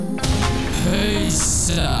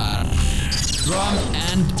Drum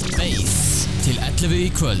and Bass til 11 í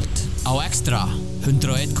kvöld á Extra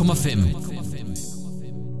 101,5.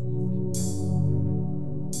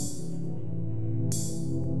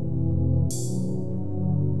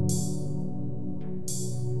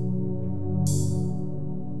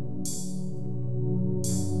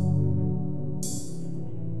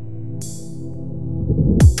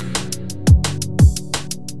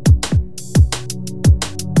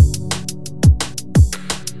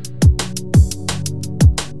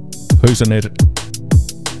 Hausarnir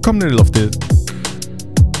komnir í loftið.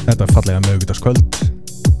 Þetta er fallega miðvikudagskvöld.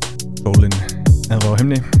 Sólin ennþá á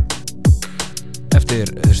himni.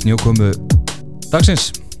 Eftir snjókomu dagsins.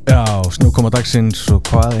 Já, snjókoma dagsins og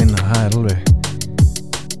hvað inn, það er alveg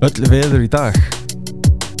öll veður í dag.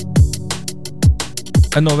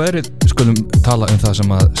 En á veðrið skulum tala það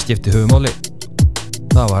sem að skipti höfumáli.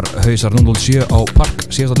 Það var Hausar 007 á Park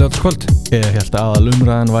síðasta laugardagskvöld. Ég hélt að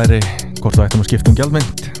aðalumræðan væri hvort við ættum að skipta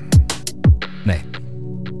gjaldmynt. Nei.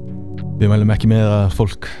 Við mælum ekki með að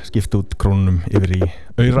fólk skipta út krónunum yfir í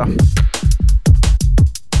aura.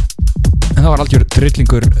 En það var algjör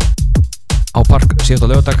trillingur á Park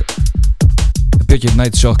síðasta laugardag. Björki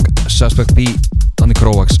Nightshock, Suspect B, Danny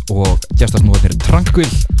Krovax og gestasnúðarnir Tranquil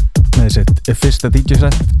með sitt fyrsta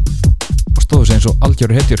DJ-set og stóðu sig eins og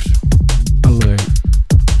algjöru hetjur. Alveg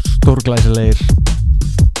stórglæsilegir.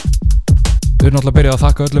 Við erum náttúrulega byrjað að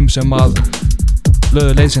þakka öllum sem að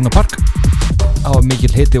lögðu leið sinna Park. Það var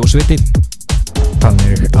mikil hiti og sviti.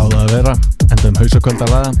 Þannig á það að vera, enda hausakvöld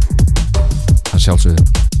að laga. Það sjálfsögðu.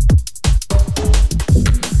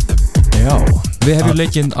 Já. Við hefjum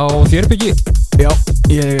leikinn á þér, Byggi. Já,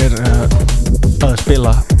 ég er að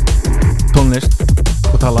spila tónlist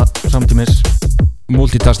og tala samtímis.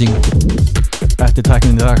 Multitasking. Þetta er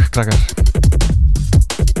tæknin í dag, krakkar.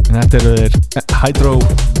 En þetta eru þeir Hydro,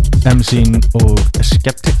 MC'n og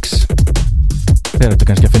Skeptics. Þeir ættu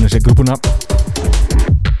kannski að finna sér grúpuna.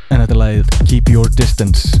 En þetta er lagið Keep Your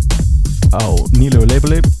Distance á nýlegu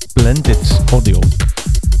labeli Blended Audio.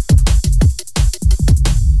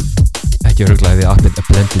 Ekki ruglaði við appið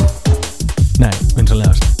Blended. Nei,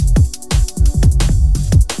 vinsanlegast.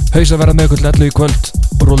 Hausar verða með ykkur til 11 í kvöld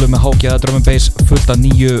og rúlum með hágjaða drum and bass fullt af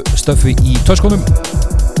nýju stöffi í töskunum.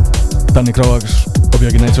 Danny Krovax og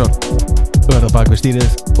Björki Nightshock verða bak við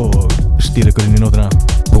stýrið og stýra ykkur inn í nótuna.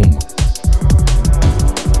 Búm.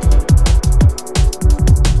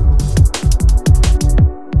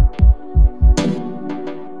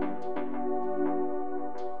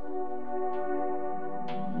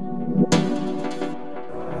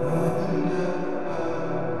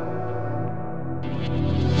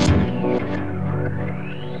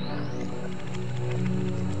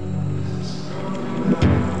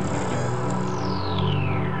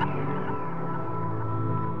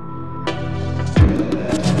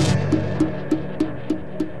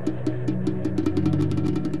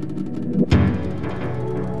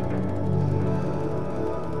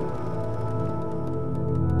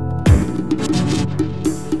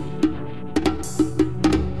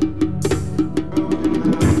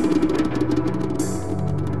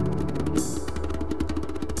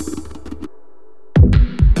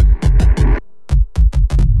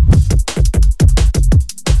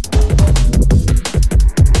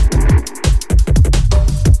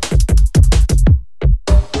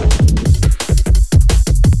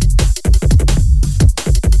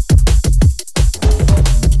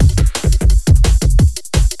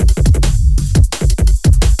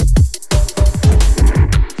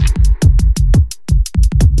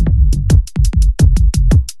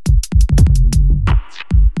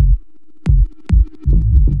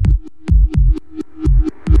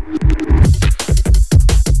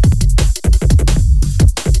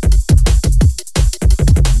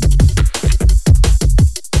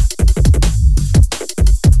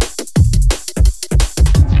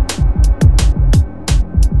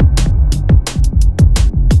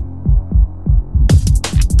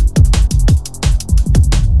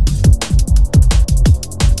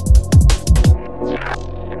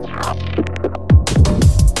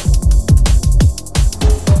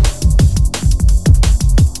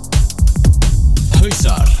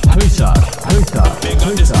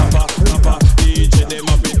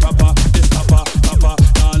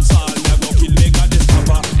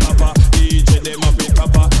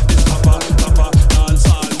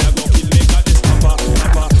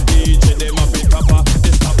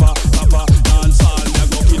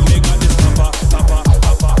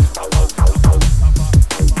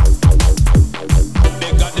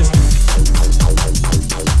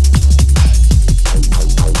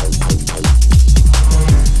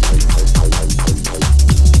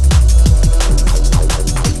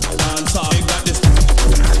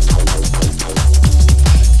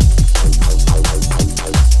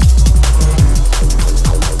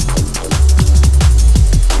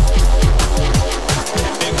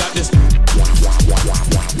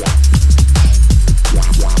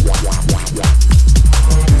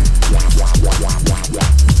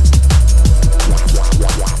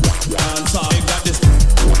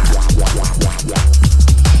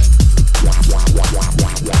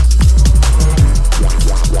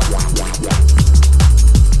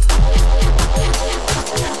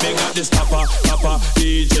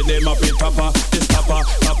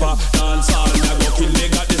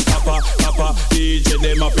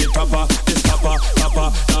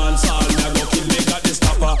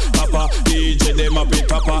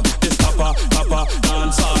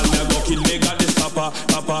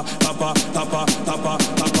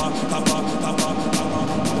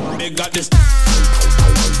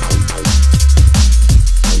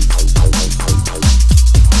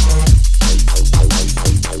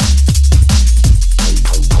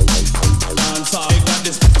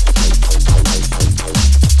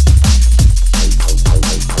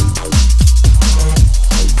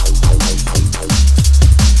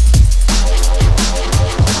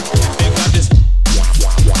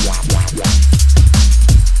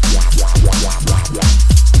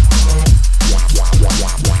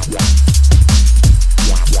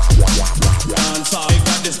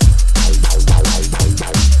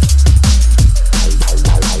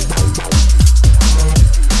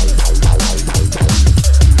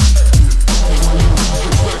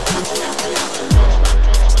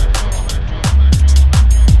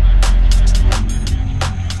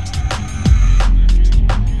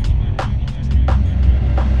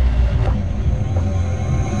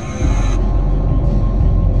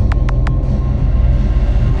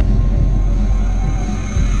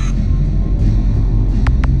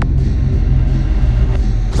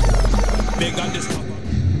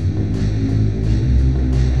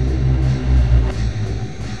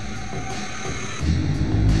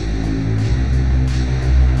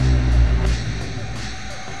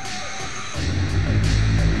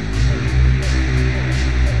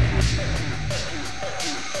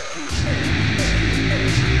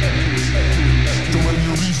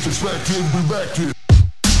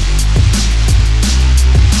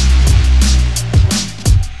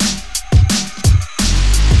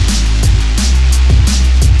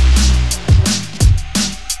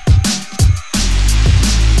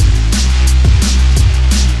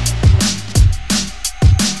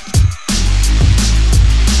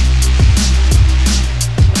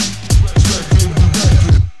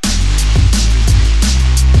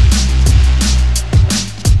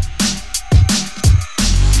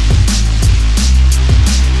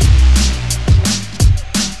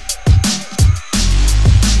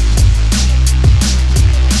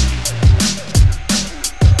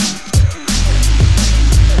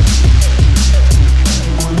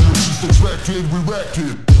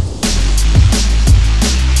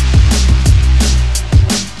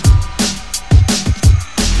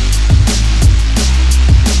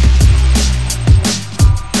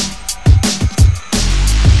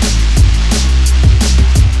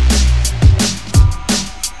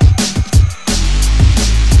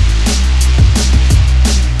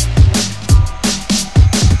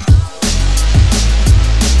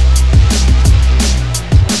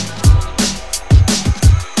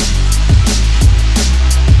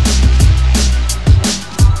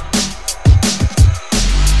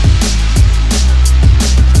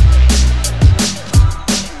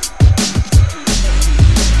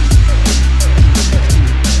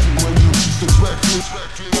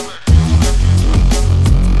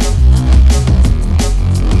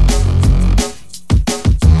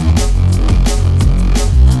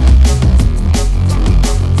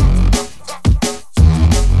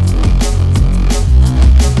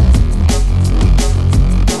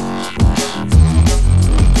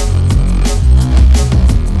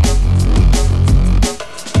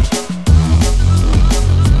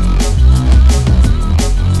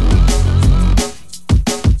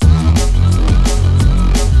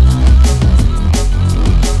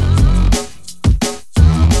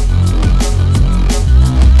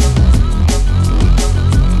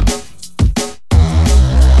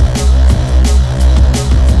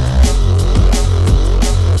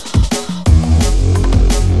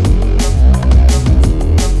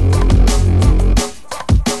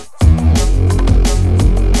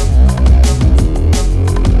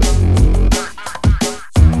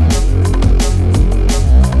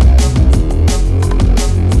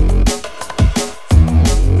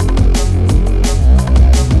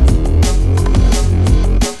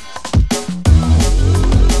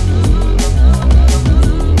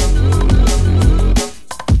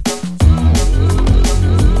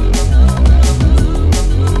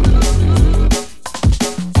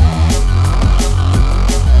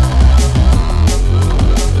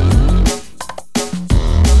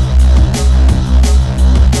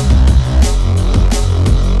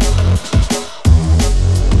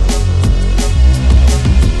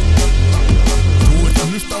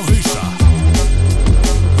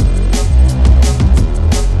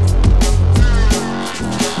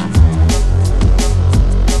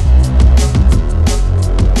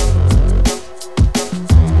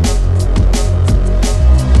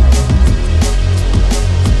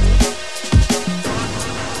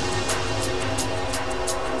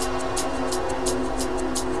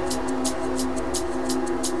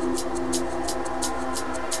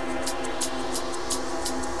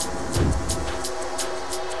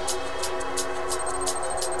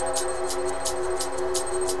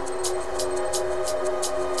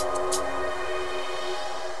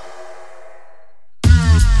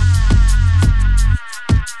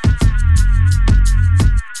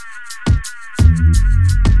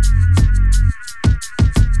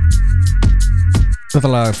 Þetta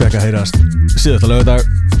lag fekk að heyrast síðasta laugardag.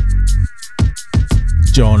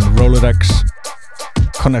 John Rollerex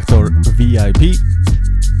Connector VIP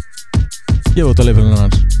ég út á leifilinu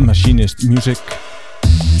hans Machinist Music.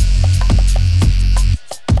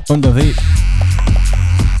 Undan því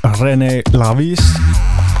René Lavis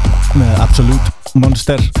með Absolute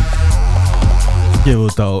Monster ég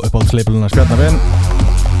út á uppáhaldsleifilinu hans Bjarnar Ben,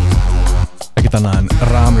 ekkert annað en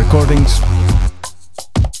Ram Recordings.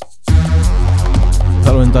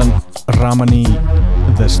 Þar á undan Ramani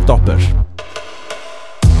The Stopper.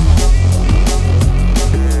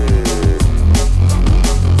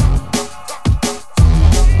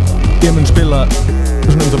 Ég mun spila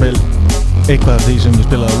svona bil eitthvað af því sem ég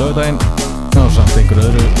spilaði á laugardaginn og samt einhverju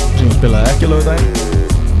öðru sem ég spilaði ekki á laugardaginn.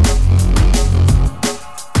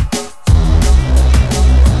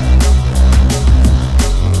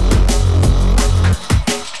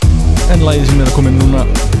 En lagið sem er að koma inn núna,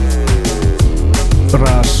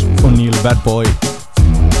 Ras og Neil Badboy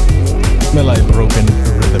með lagið Broken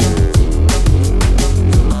Rhythm.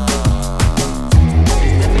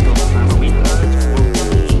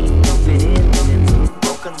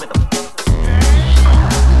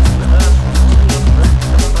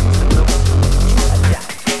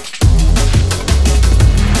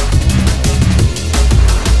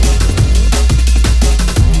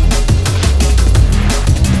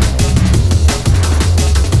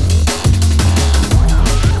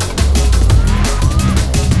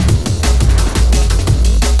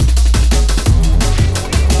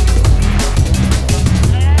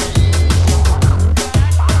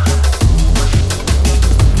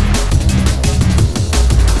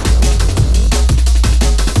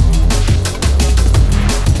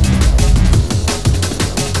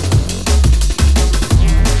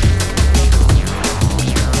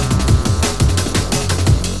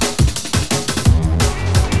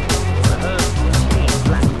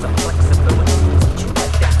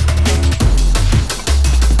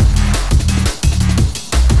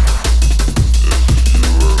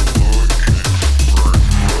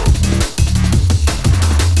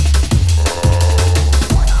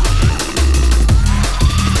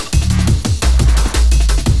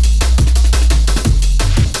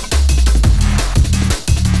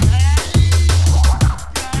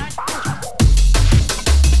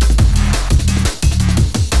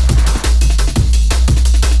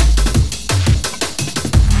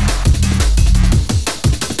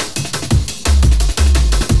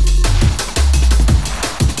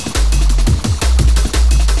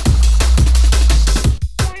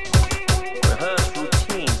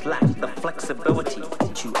 flexibility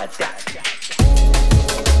to adapt.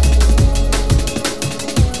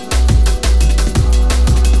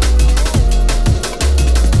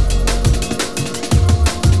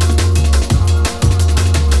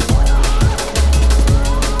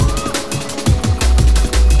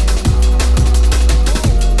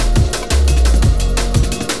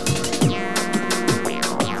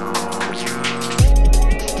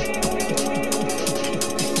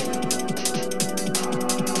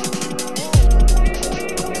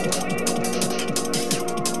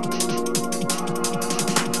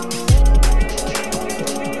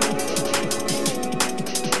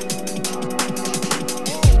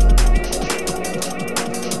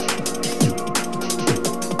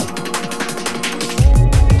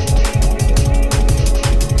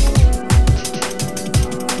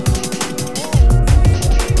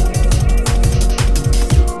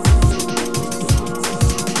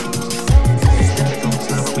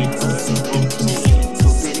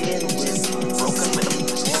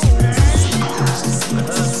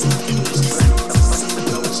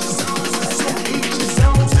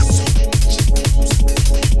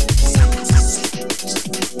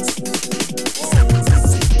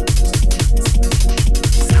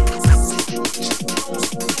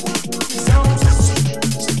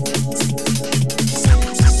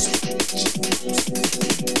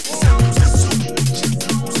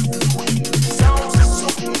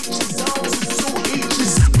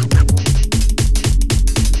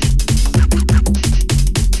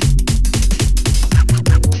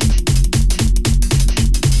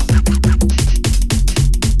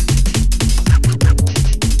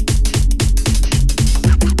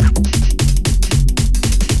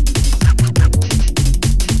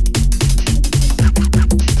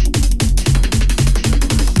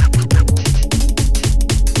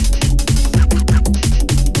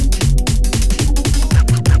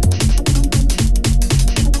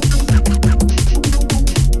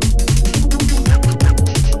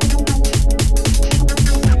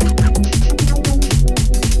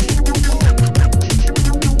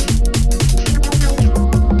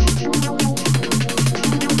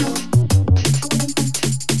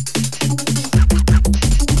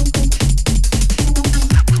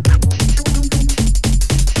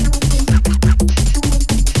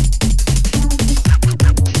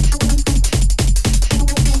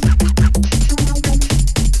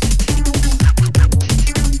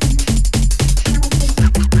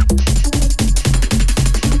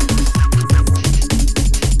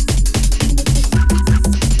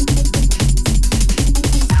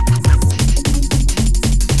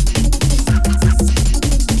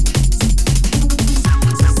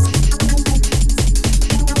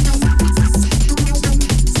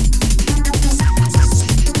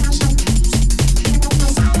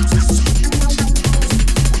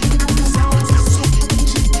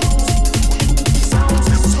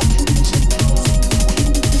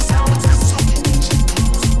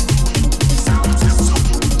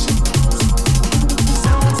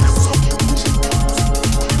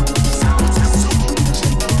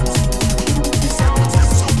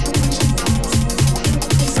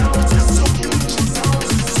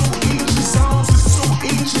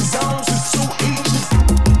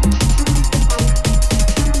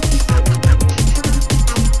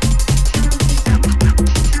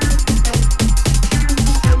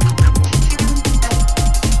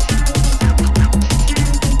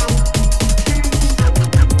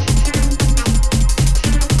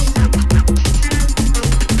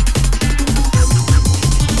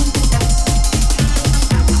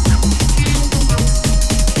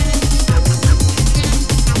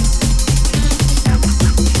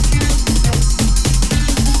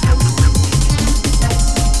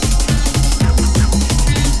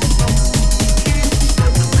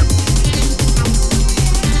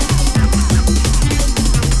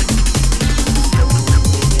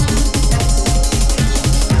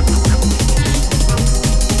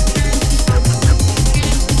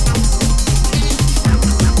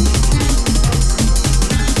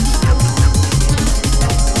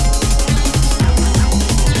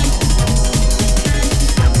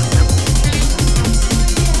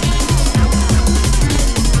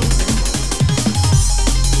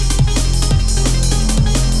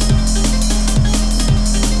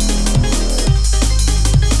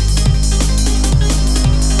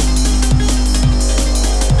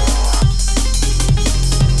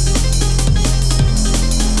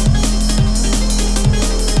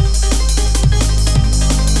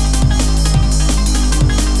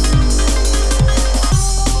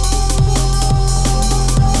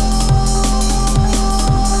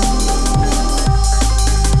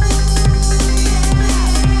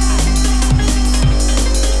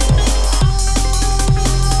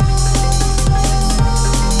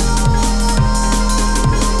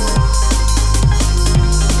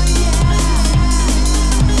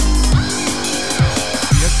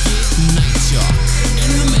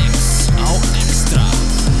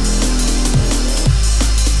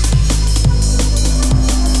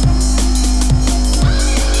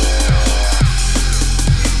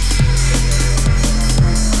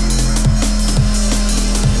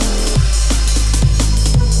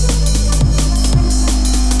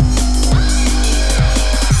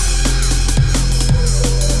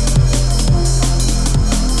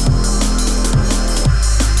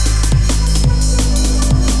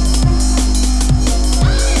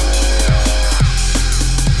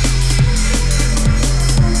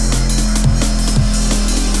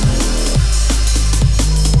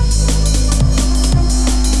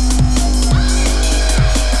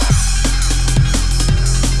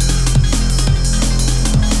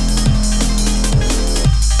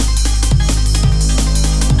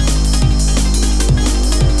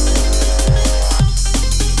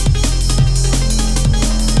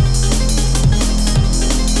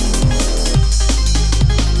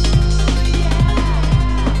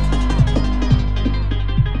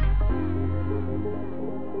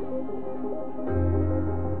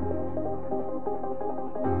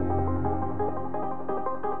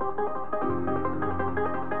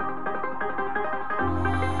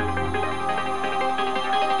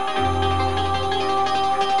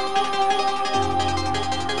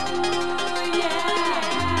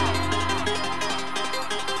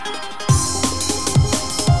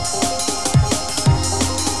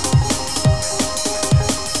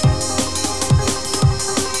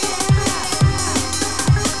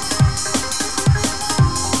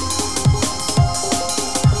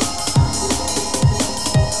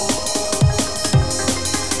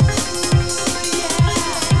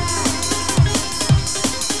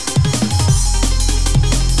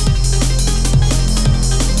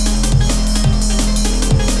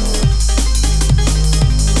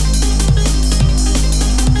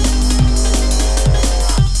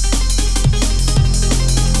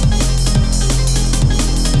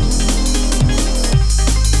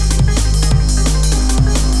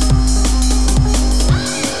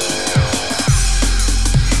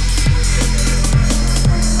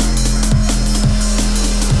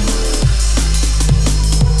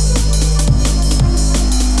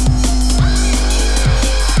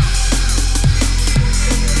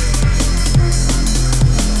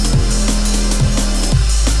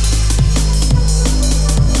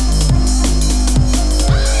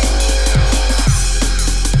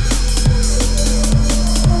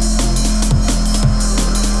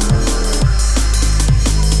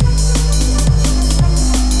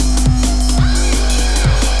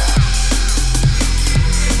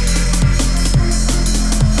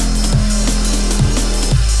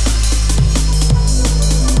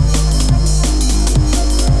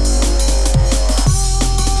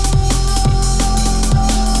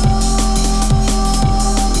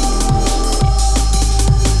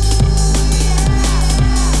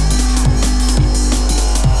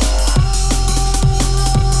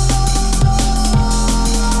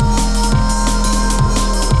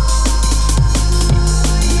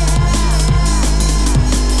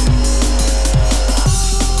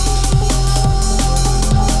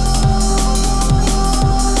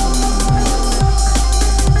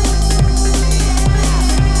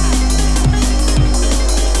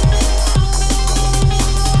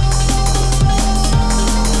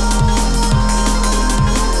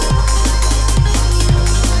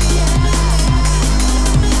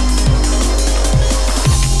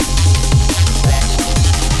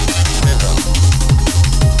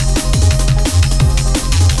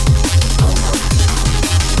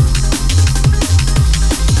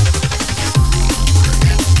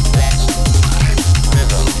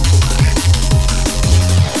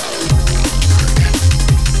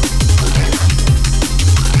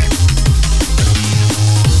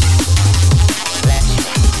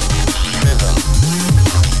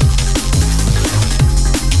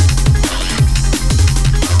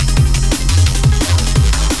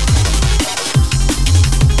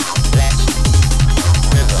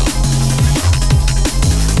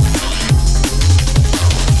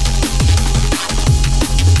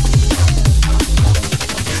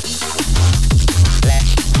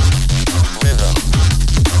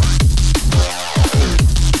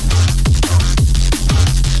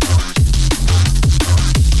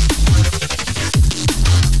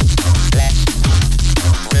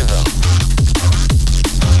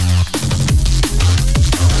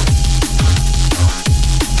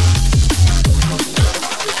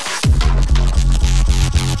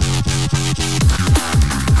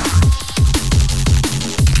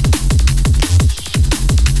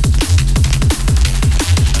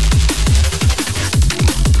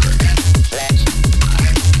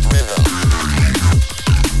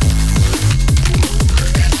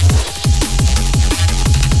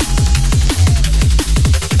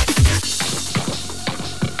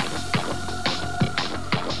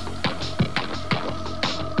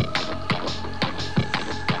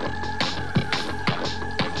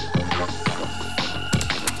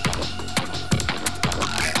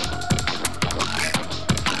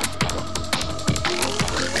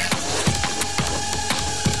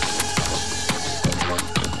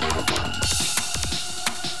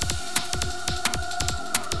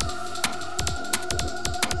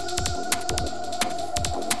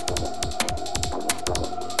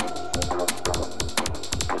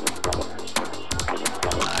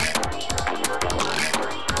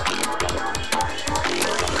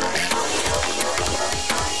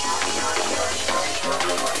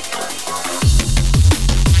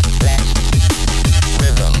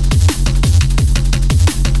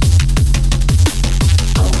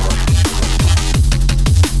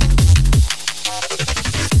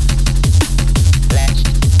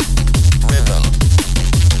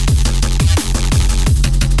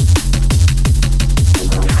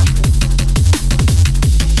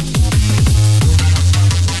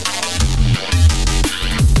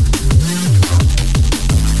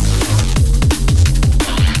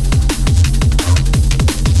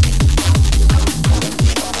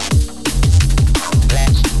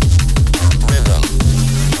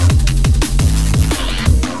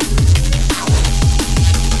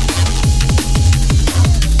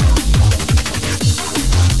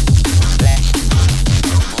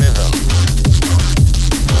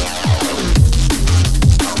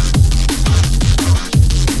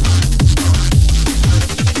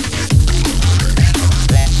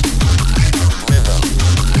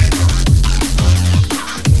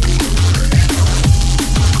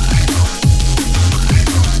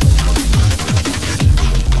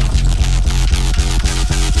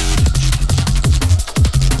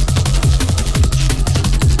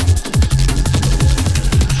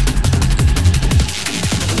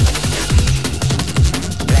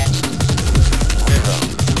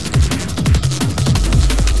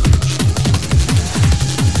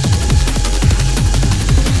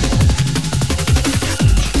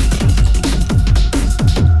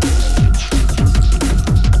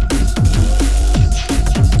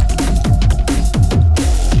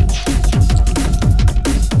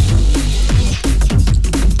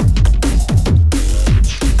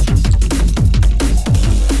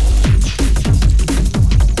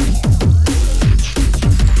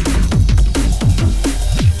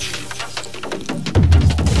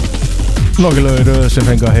 nokkulega röð sem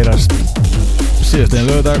fengu að heyrast síðastliðin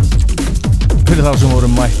laugardag fyrir þá sem voru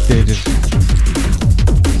mættir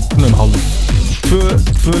hálf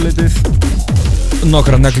tvö litið.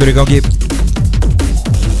 Nokkra neglur í gangi.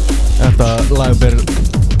 Þetta lag ber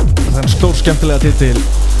þann stór skemmtilega titil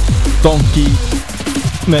Donkey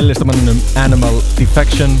með listamanninum Animal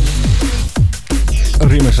Defection,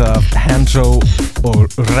 remix af Hanzo og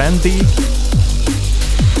Randy.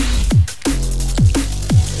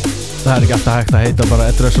 Það er ekki alltaf hægt að heita bara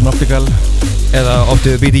Address and Optical eða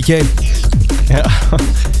Optive BDK. Já.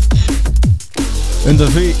 Undan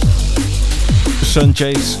því Sun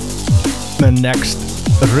Chase með Next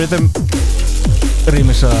Rhythm,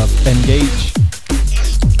 remix af Engage.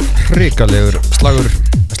 Hrikalegur slagur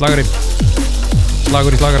í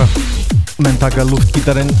slagara. Menn taka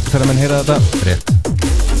luftgítarinn þegar menn heyra þetta. Rétt.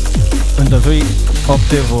 Undan því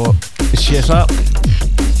Optive og Shesa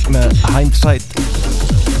með Hindsight,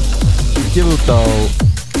 gefið út á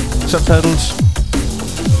Subtitles,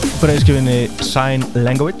 breiðskjöfinni Sign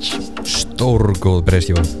Language. Stórgóð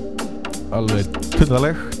breiðskjöfa. Alveg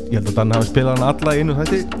puttaleg. Ég held að Dan hafi spilað hana alla í einu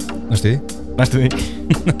þætti. Næstu því.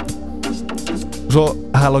 Svo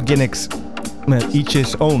Halogenics með Each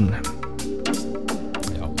His Own.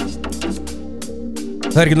 Já.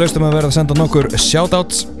 Það er ekki laust að vera að senda nokkur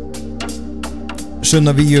shoutouts.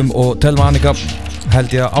 Sunna Víum og Telma Annika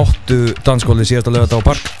held ég að áttu dansskóli síðasta laugardag á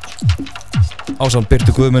Park ásamt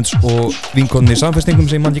Birtu Guðmunds og vinkonni samfestingum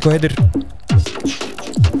sem mann ekki hvað heitir.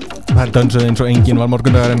 Það er dansuð eins og enginn var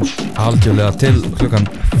morgundagarinn. Algjörlega til klukkan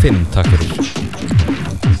 5, takk fyrir.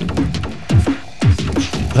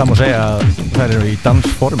 Það má segja að þær eru í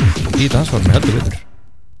dansform. Í dansformi heldur betur.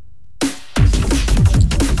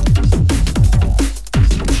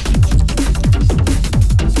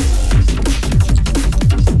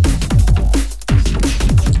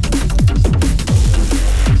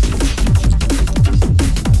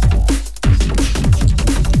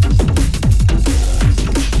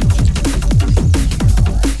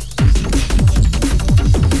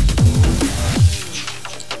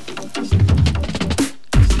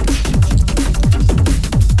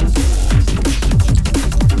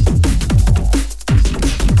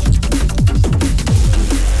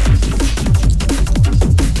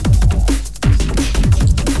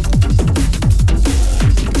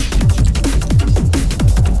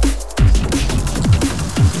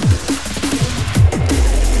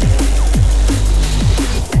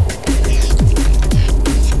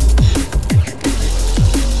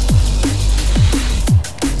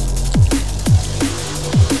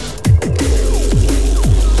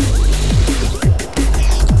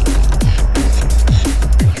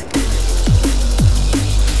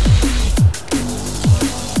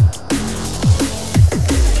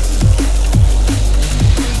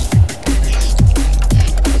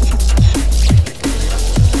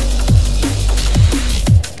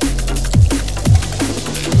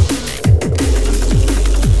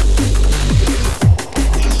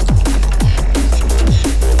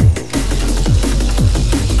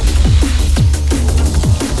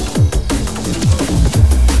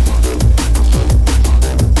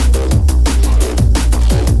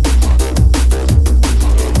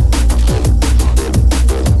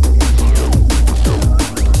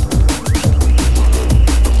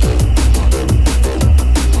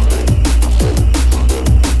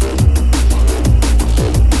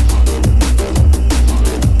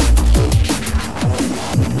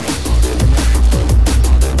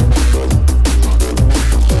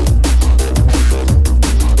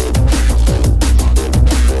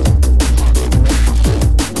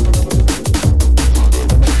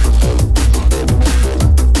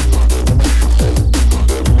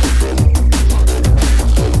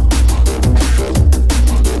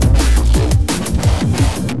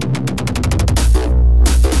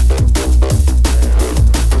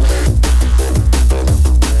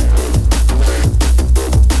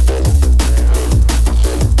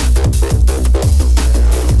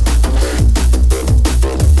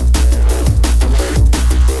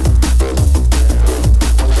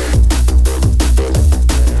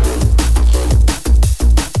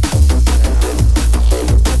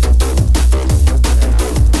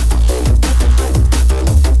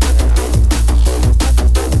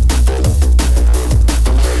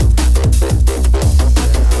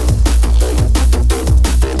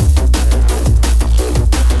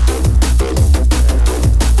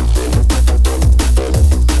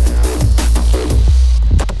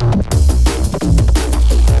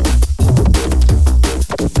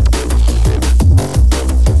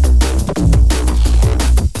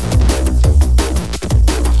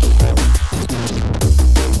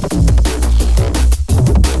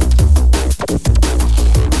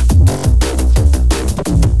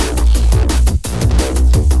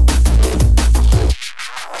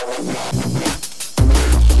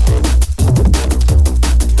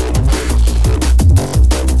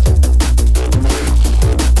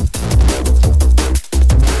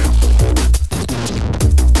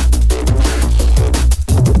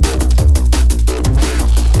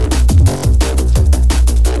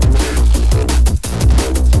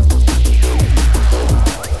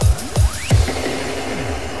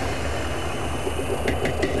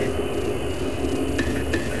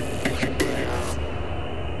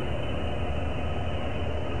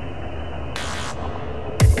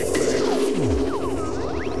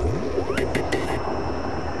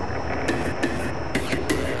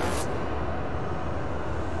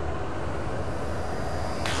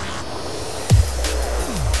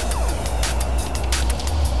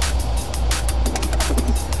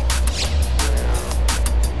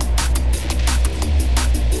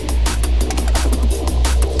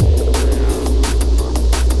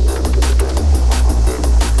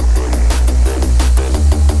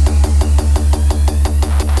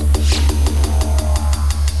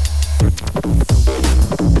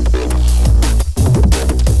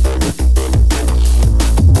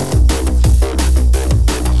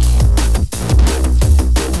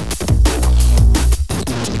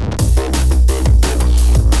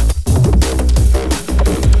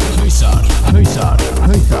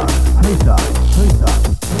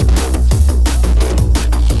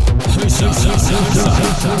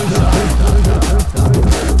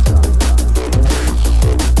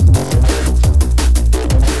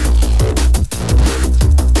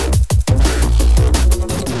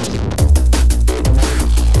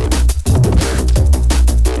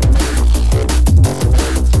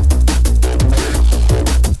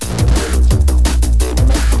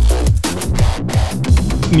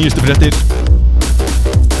 Nýjustu fréttir.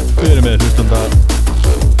 Við erum með hlustanda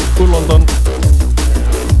úr London,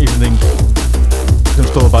 Íslanding sem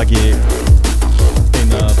stóð á baki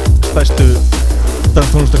eina stærstu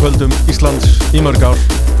danstónlistakvöldum Íslands í mörg ár.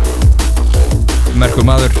 Merkur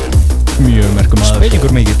maður. Mjög merkur maður.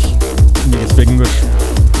 Spekingur mikill. Mikill spekingur.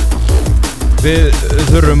 Við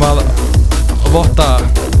þurfum að votta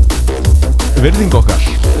virðing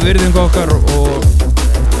okkar og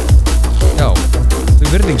já,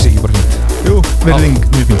 virðing sig ekki bara fínt. Jú, virðing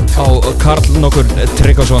mjög fínt. Á Karl nokkur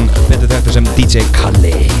Tryggvason, betur þekktur sem DJ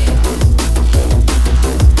Kalli.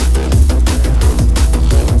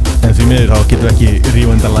 En því miður þá getum við ekki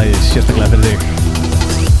rífa undan lagið sérstaklega fyrir þig.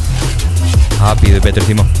 Það býður betri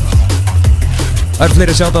tíma. Það eru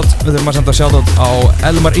fleiri shoutout, við þurfum að senda shoutout á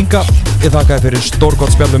Elmar Inga. Ég þakkaði fyrir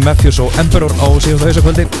stórgott spjall með Matthews og Emperor á síðasta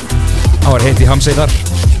hausakvöldi. Það var heitt í Hamsey þar.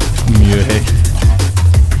 Mjög heitt.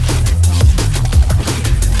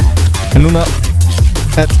 En núna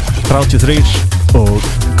L33 og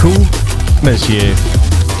Q með sér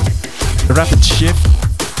Rapid Shift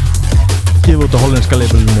gefið út á hollenska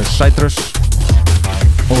labelinu Citrus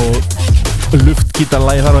og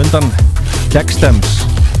luftgítarlagið þar á undan Jackstems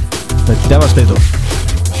með Devastator.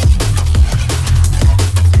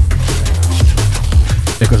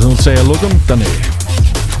 Eitthvað sem þú vilt segja að lokum, Danni?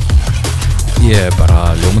 Ég er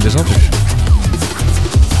bara ljómandi sáttur.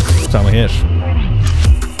 Sama hér.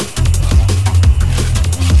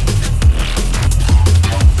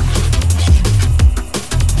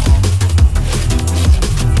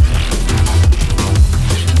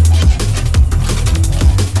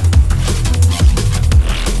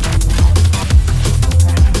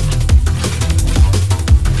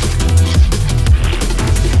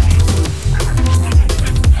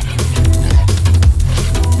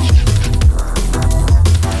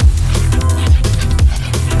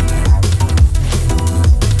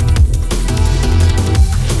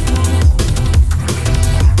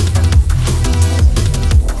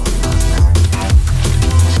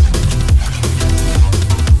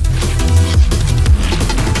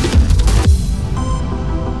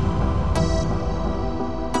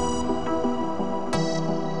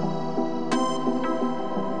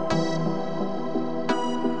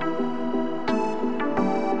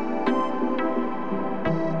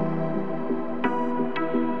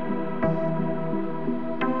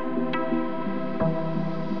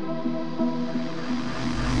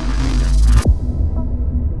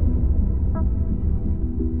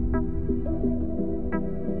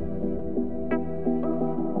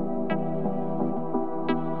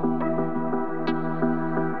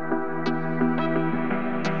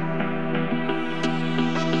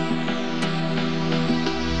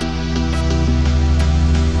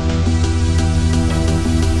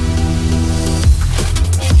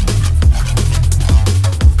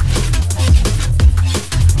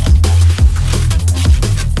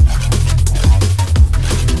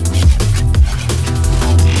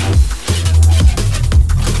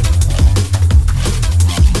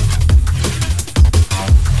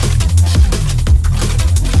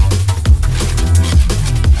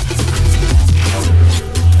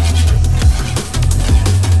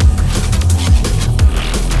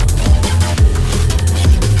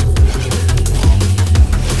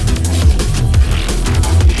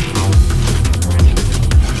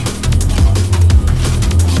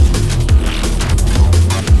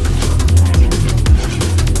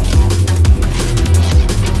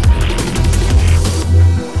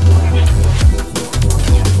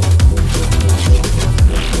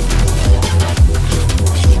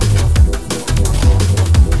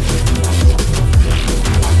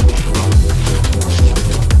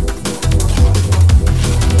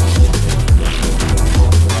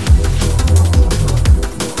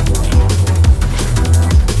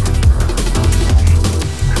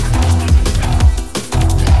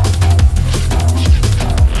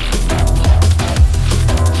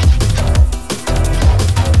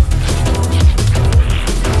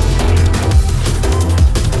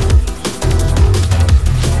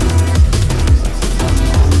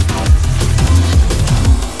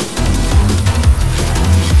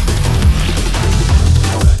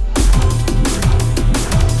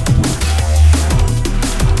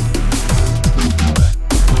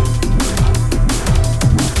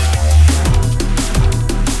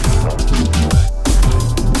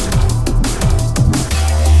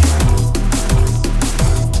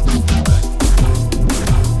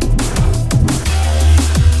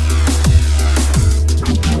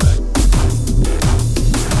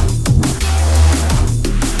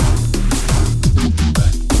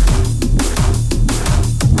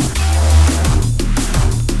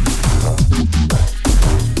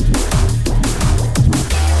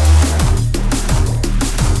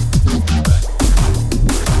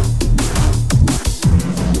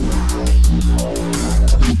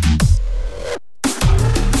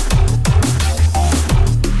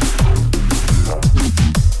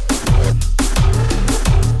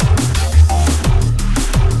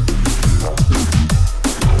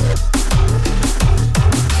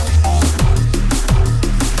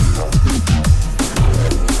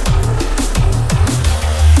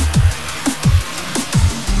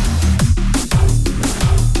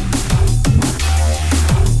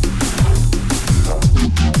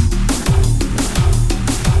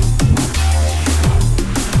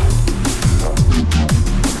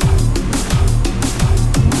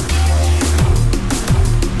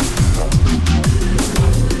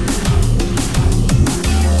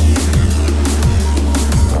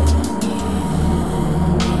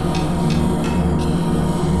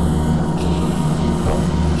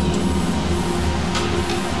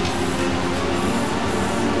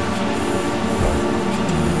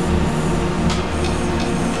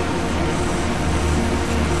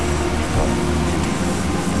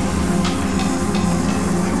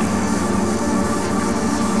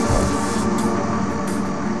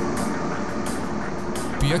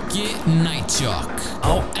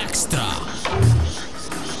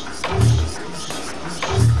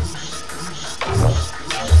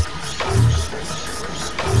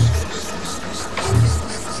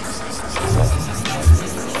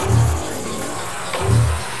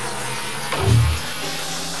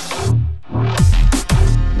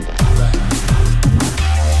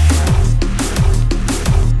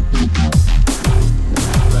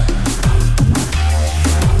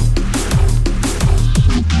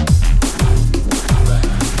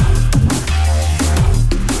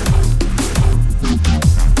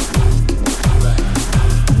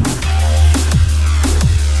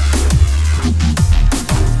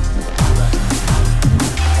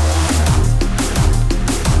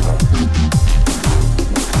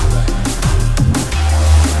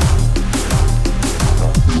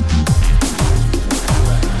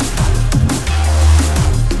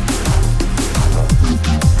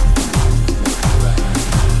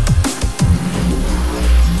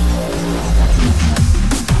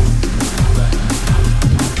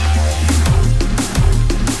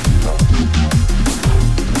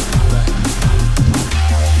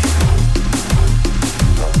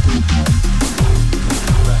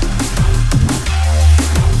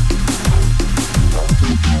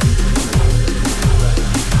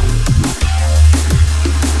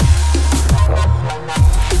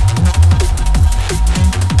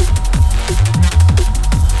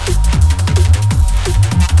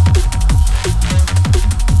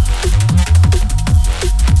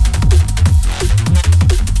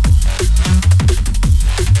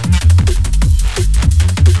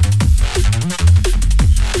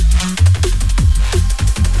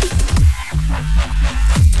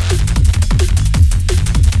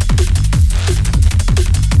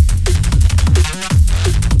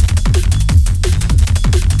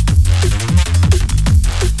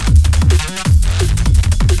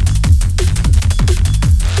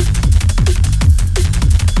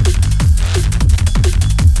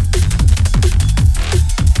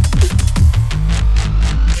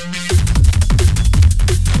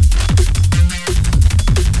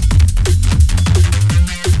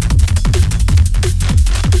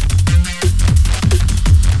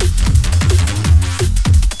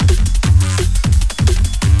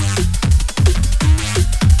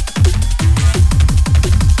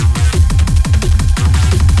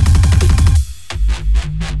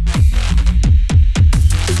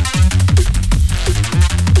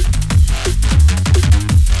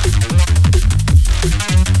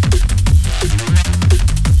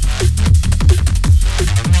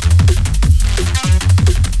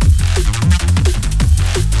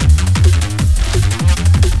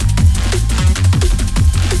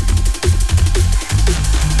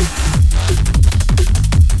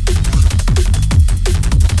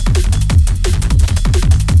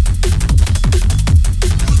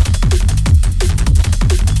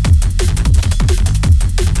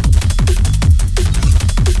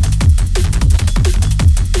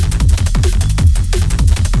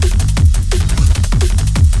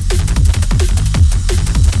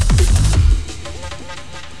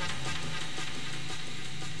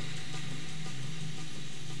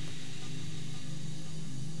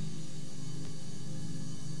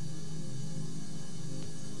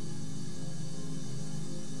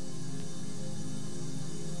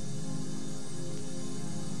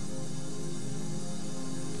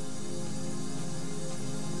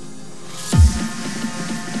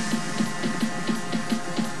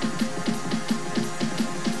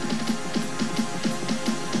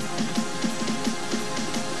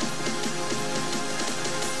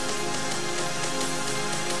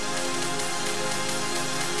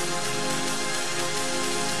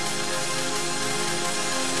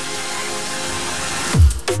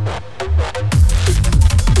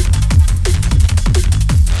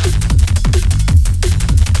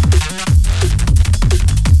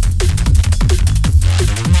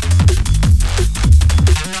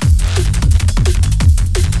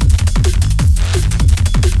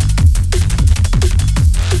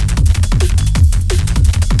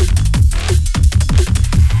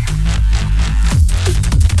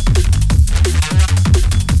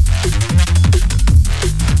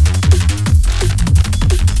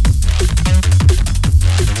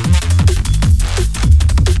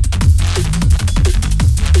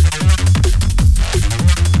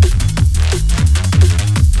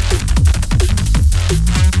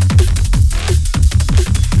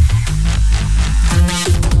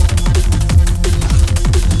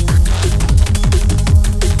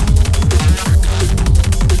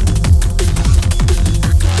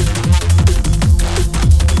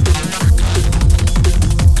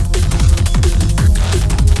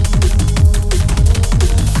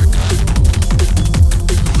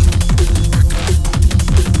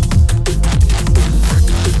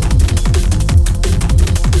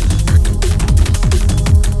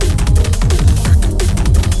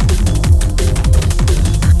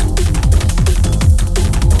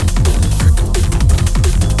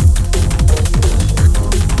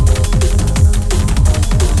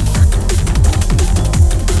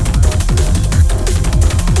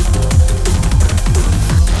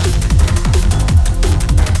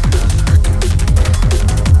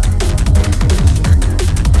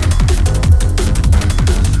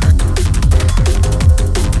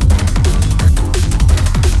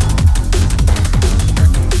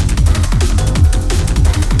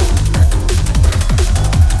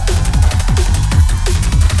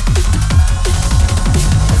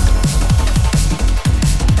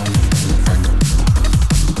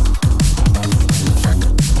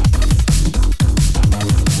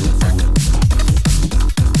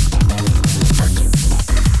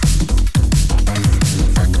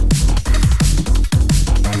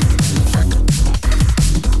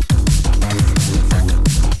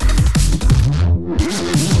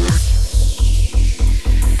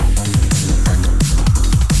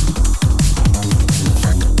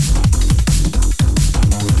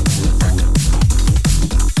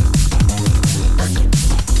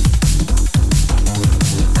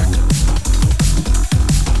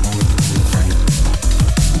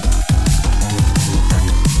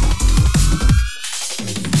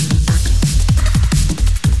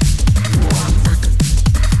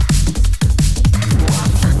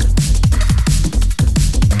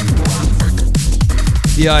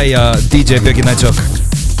 Jæja, DJ Björki Nightshock.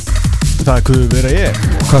 Það kuðu vera ég.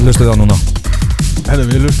 Hvað hlustuð á núna? Herðu,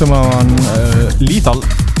 við hlustum á hann Lethal.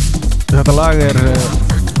 Þetta lag er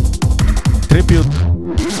tribute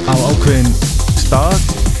á ákveðin stað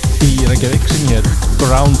í Reykjavík sem hér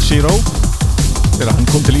Ground Zero. Þegar hann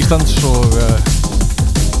kom til Íslands og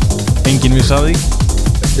enginn vissi af því.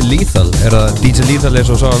 Lethal, er það DJ Lethal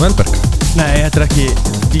eins og Svavar Melberg? Nei, þetta er ekki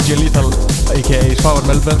DJ Lethal a.k.a. Svavar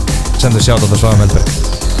Melberg. Sendu sjátt á það Svavar Melberg.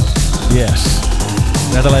 Yes.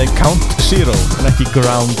 Þetta lag er Count Zero en ekki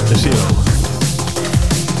Ground Zero.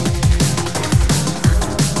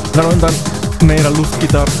 Þar á undan meira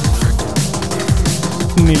lúftgítar,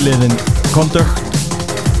 nýliðin Conduct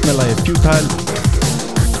með lagið Futile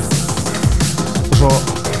og svo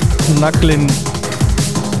naglinn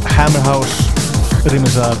Hammerhouse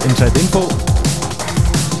rýmis af Inside Info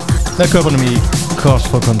með köpunum í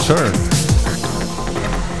Cause for Concern.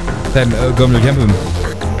 Þeim gömlu kempum.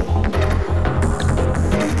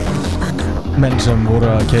 Menn sem voru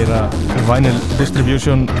að keyra vinyl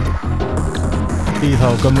distribution í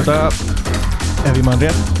þá gömlu daga, ef ég man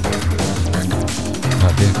rétt.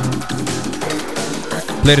 Það er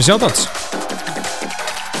fleiri shoutouts.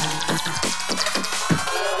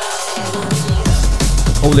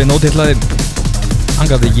 Óli nótillaði,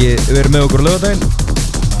 hann gæti ekki verið með okkur á laugardaginn.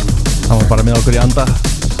 Hann var bara með okkur í anda.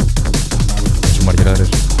 Eins og margir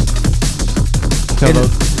aðrir. Sjáðu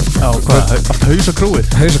á hvað? Hausakrúið.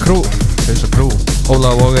 Hausakrú.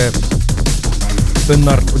 Óla og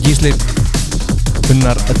Unnar og Gísli.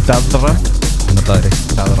 Unnar Dadra. Unnar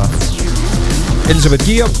Dadra. Elisabeth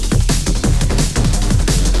Gía.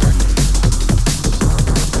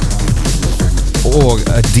 Og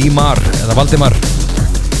Dímar, eða Valdimar.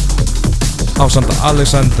 Ásamt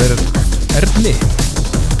Alexander Erni.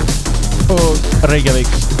 Og Reykjavík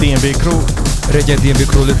DNB Crew. Reykjavík DNB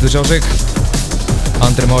Crew lyftu sjá sig.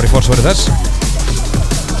 Andri Már í forsvari þess.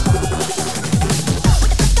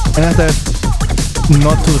 En þetta er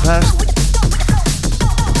Not to the Past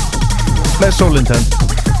með Soul Intent.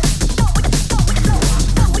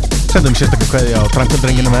 Sendum sérstaklega kveði á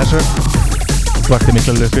Tranquil-drenginu með þessu. Vakti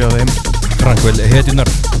mikla lupi á þeim. Tranquil hetjunar.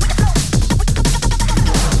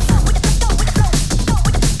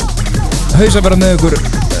 Hausa bara með ykkur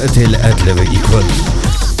til 11 í kvöld.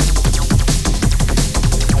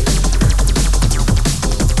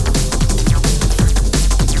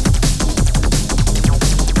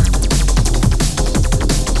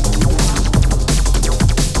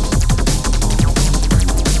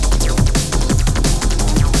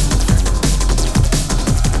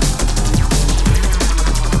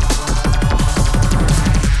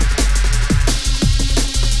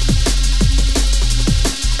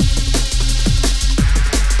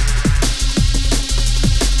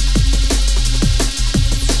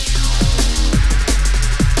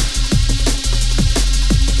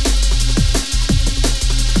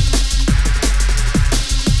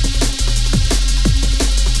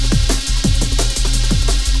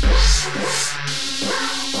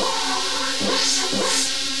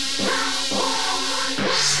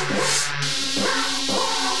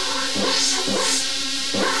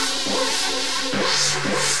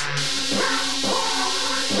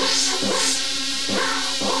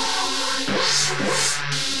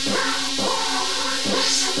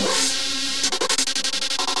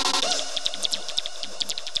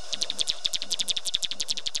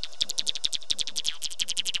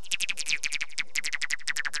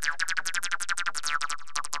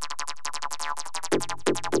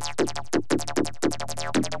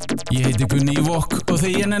 Ég heiti Gunni í Vokk og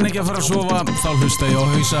þegar ég nenni ekki að fara að sofa þá hlusta ég á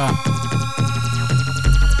Hausa.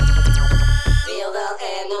 Feel the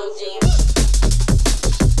energy.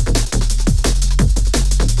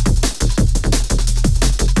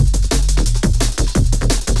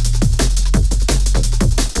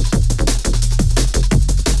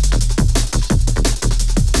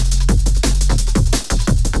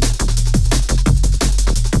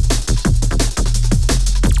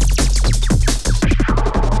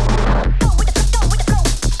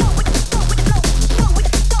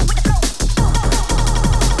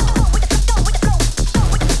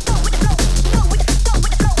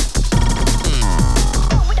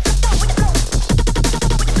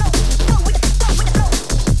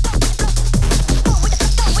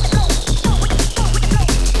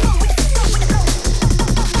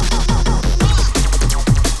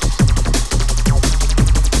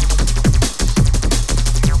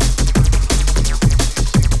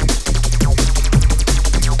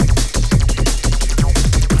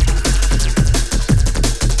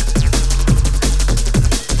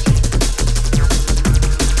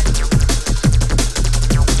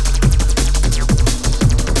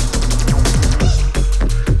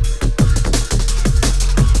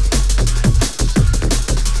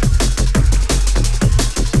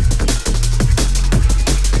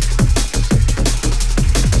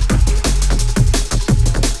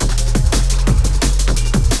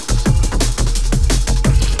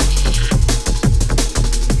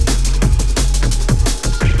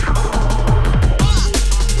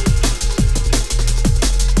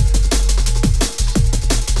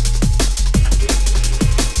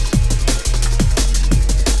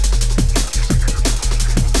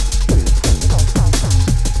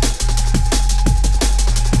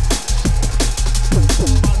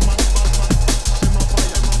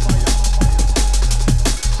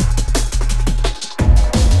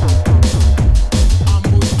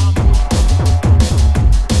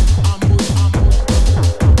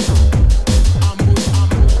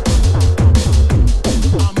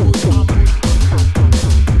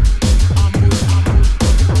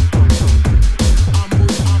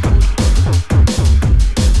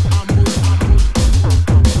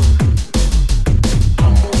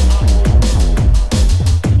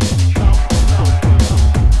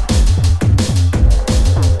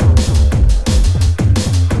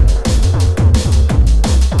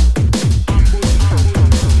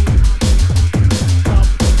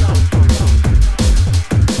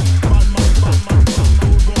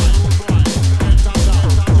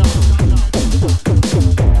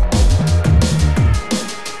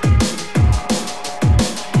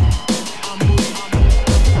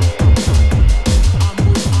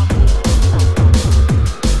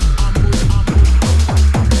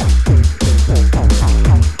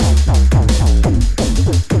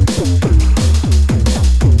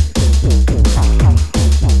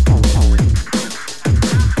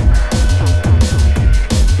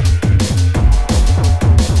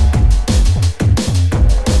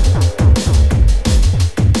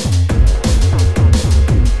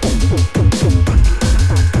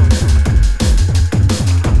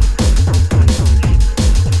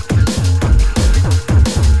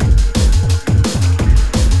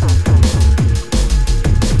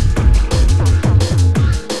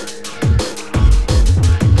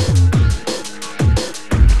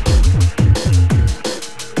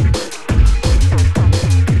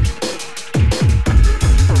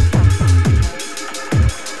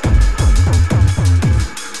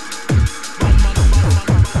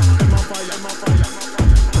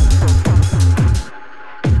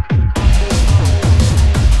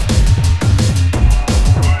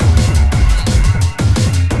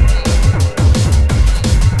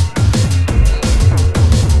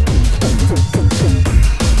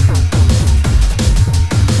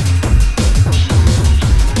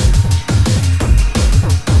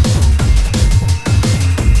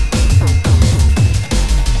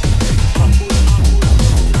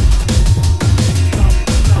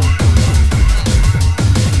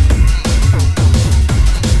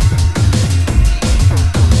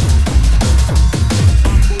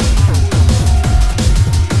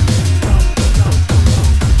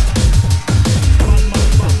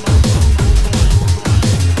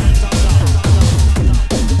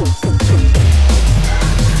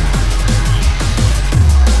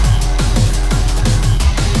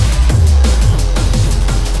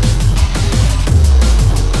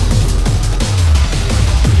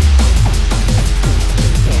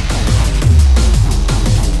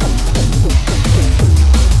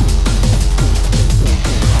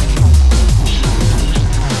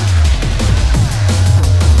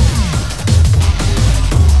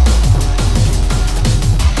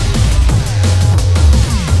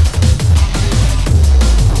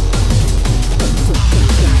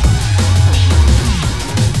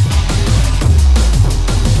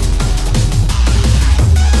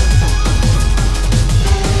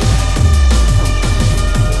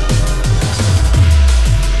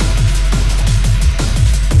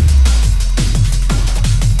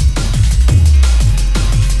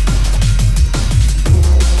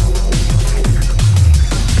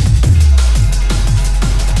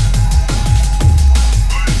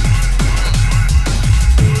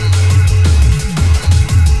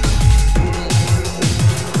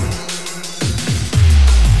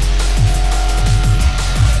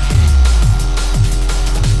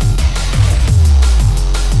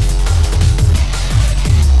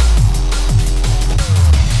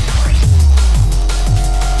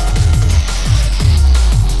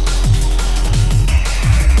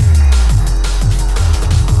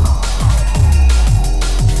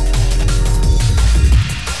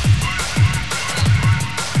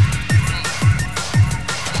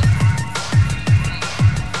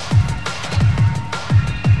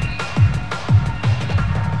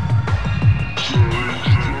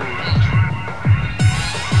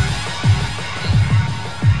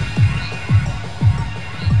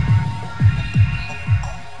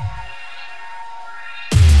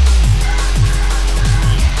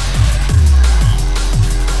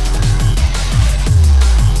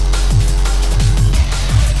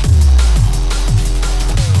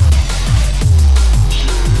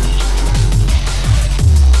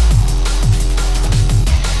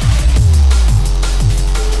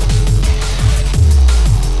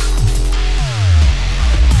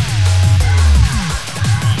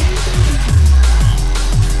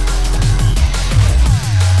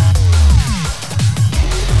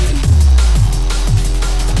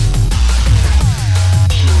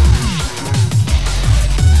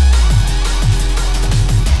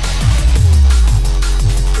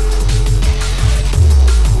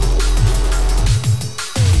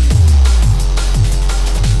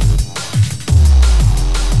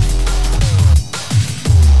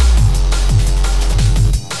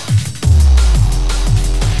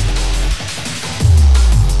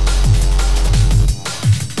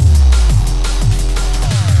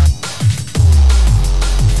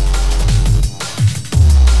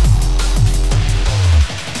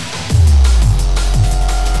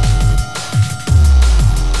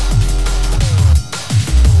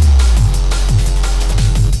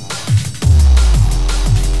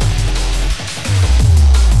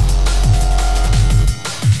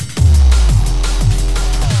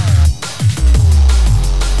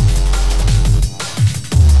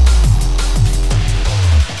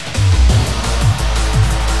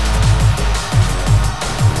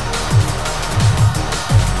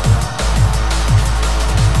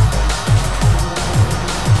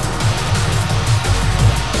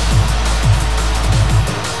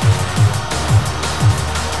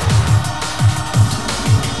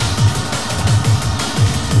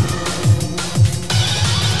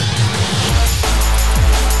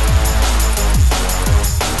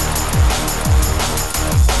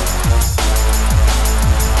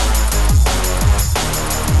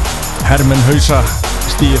 Hermenn Hausa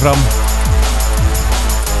stíði fram.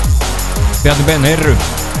 Bjarni Ben, heyrru.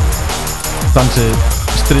 Dansið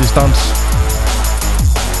stríðsdans.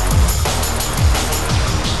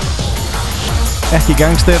 Ekki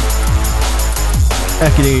gangster,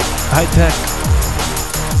 ekki high-tech,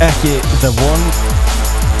 ekki The One.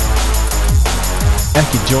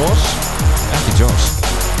 ekki Jaws. Ekki Jaws.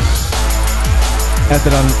 Þetta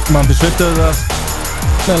er hann Mambi Sviftöðar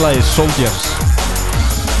með lagið Soldiers.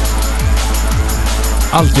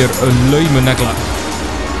 Algjör laumunegla.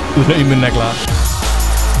 Laumunegla.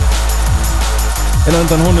 En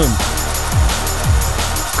undan honum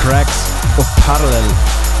Cracks og Parallel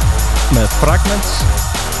með Fragments,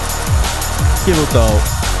 gefið út á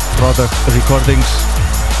Product Recordings.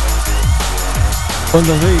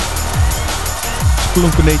 Undan því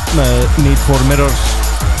Splunkunate með Need for Mirrors,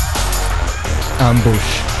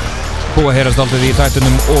 Ambush. Búið að heyrast aldrei í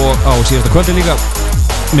þættunum og á síðasta kvöldi líka.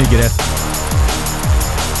 Mikið rétt.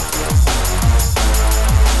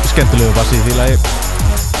 Skemmtilegu bassi í því lagi.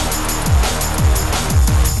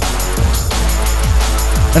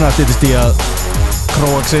 En það styttist í að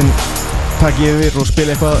Kroaxinn taki yfir og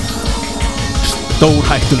spila eitthvað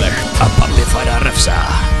stórhættulegt. Að pabbi færi að refsa.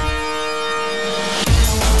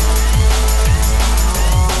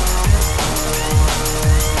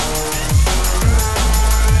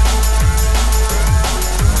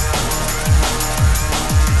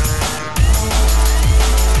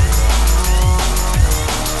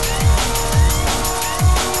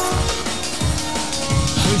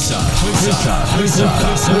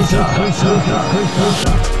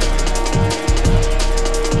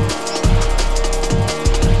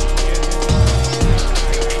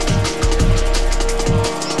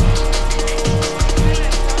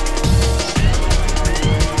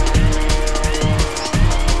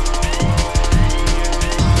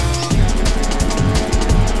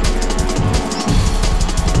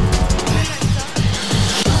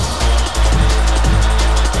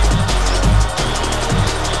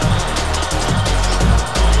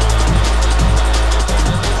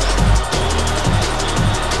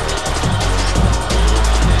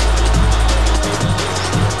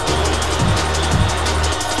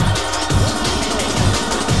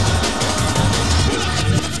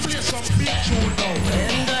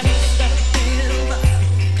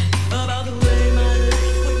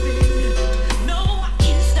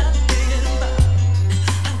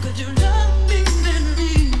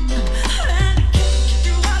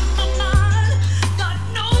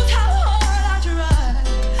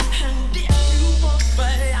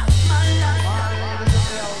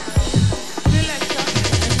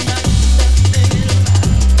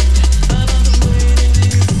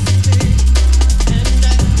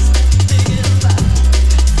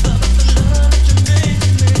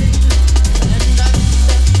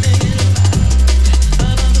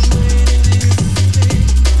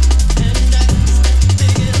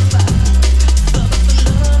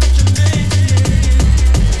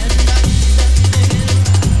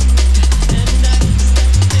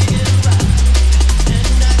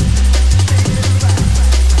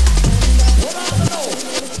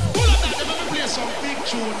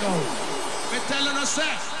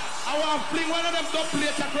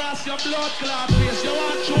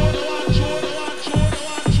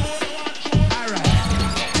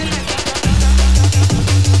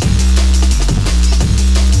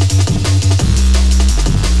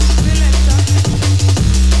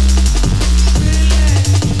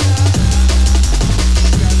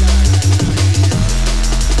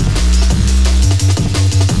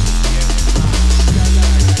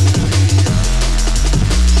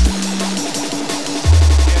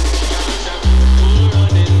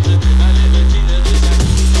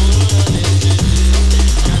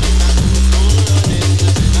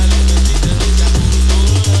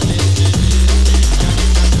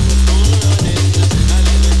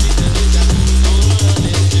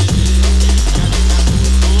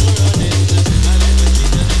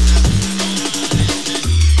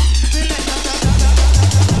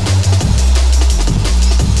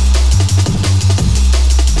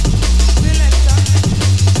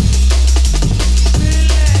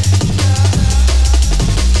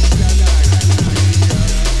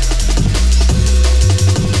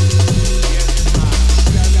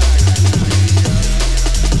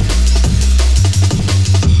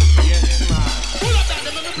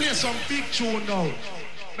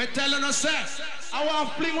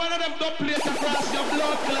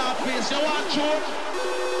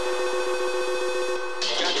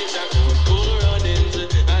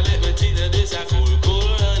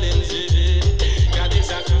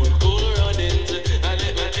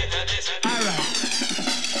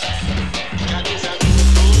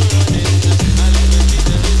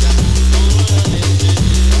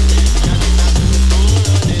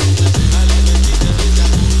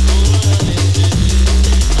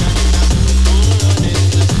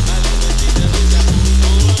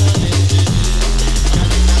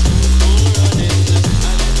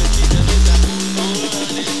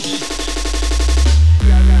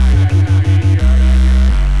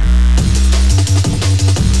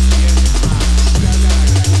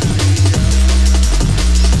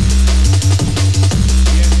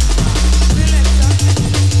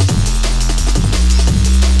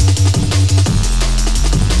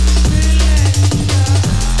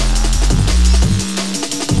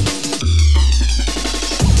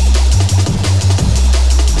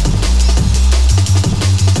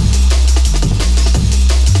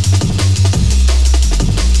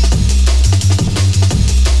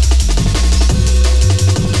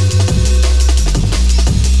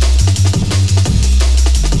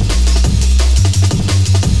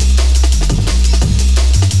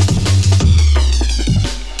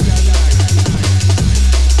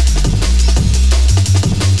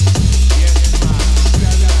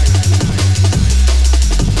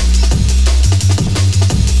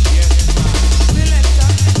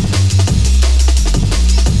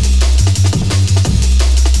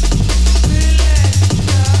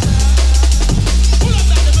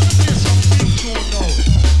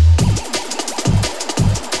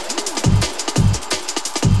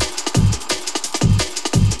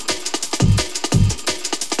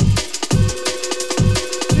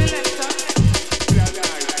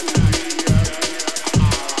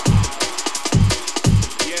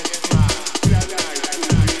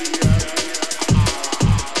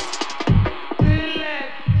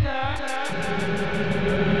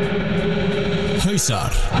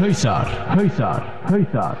 Hausar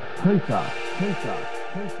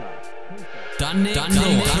Danny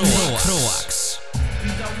Croax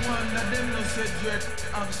He's a one that them no said yet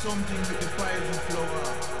have something with the poison flower.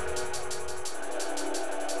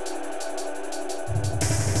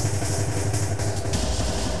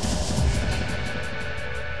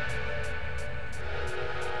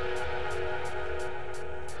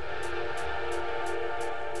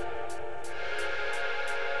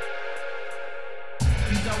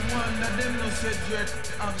 He's a one that them no said yet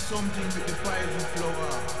have something with the poison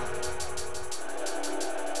flower.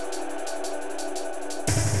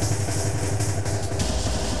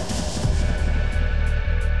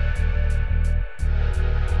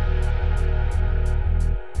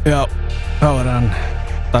 Já, þá var hann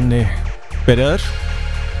Danni byrjaður.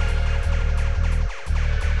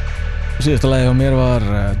 Síðasta lagið á mér var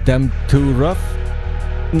Damn Too Rough,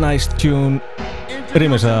 Nice Tune,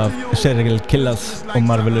 remix af Serial Killaz og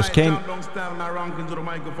Marvelous Kane.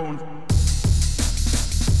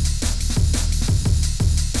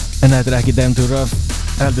 En þetta er ekki Damn Too Rough,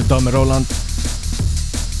 heldur Dómi Róland,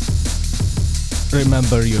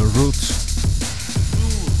 Remember Your Roots.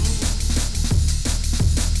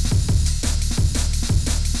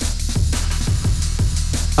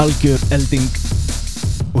 Algjör elding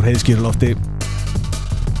úr heiðskýru lofti.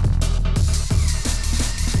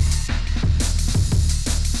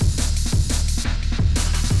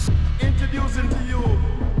 Introducing to you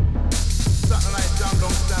something like Jam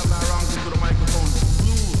Don't Stand Around into the microphone.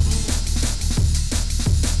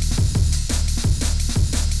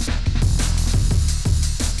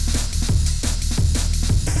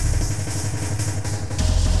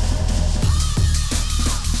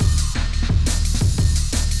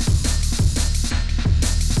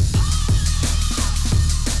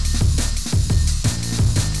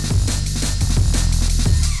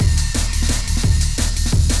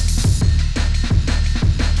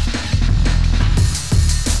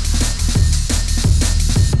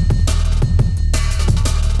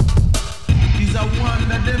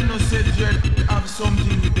 Have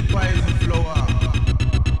something with the poison flower.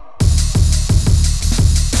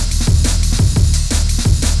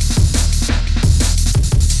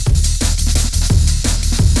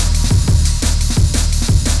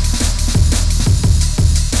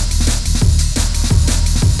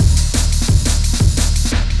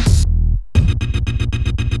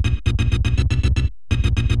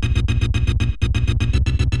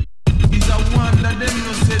 He's a one that them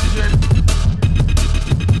no said yet.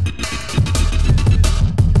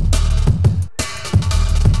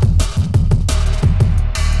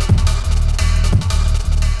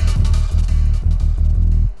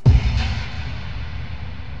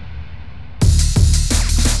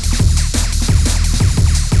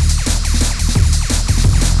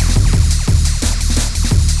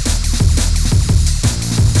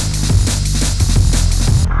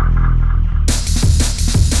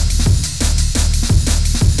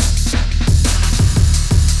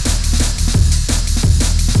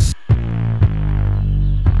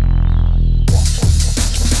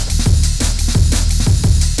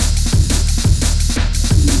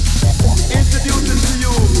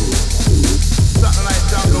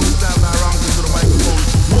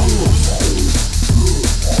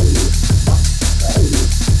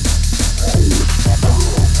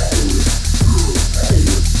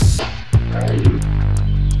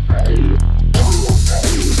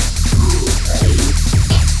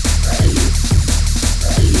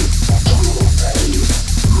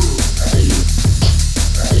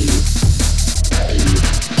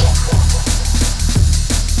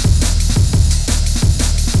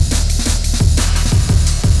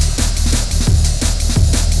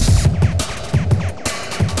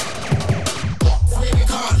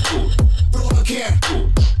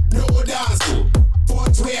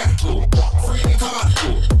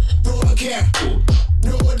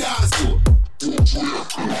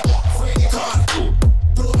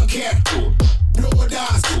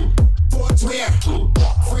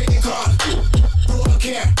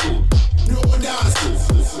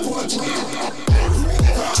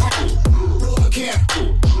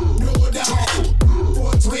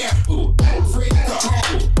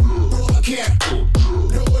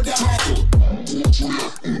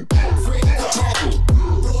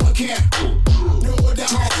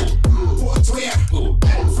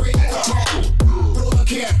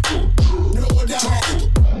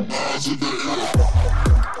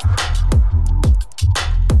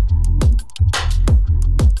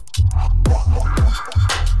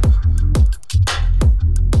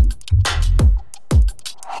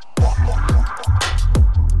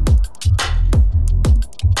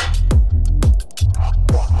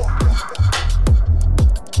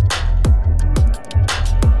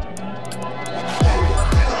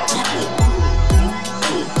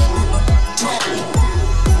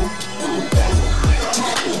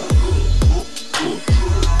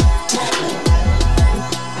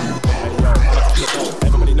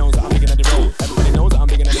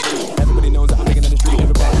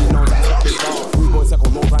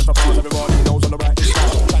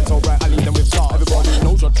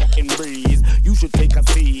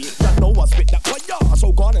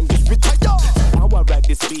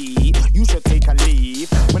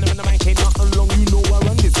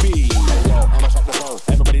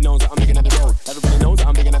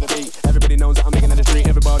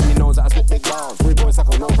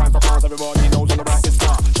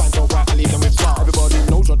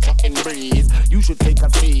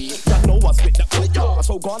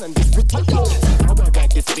 just retire. See how I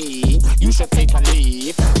ride this beat, you should take a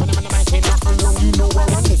leave. When I'm on the mic, ain't nothing wrong, you know I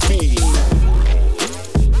run this beat.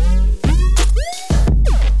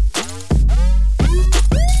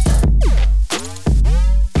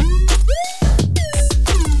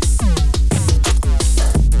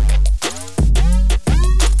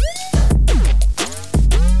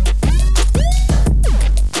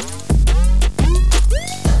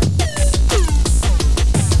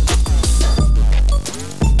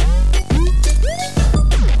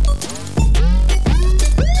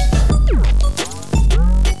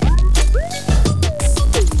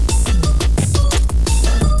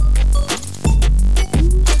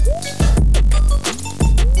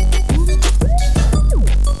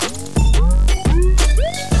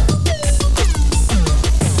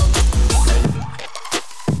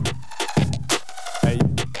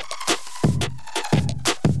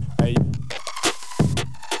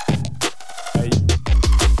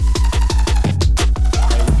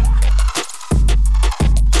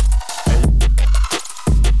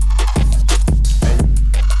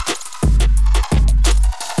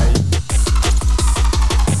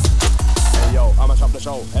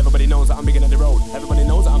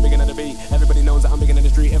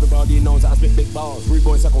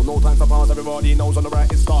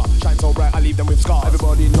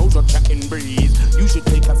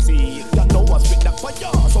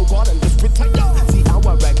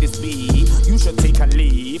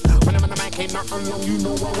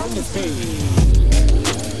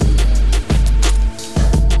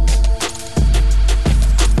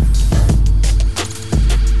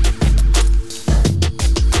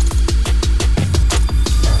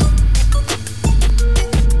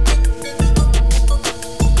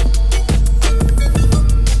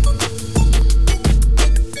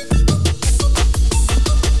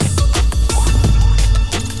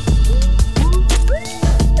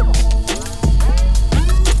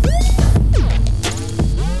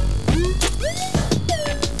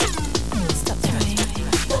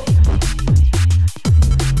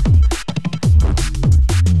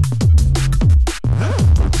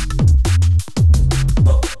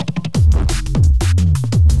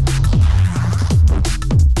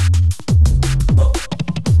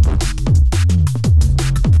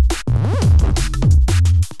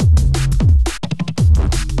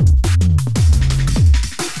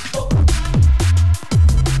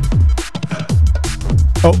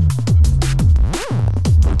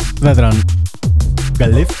 Þetta er hann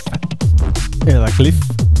Glyph eða Glyph,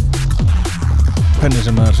 hvernig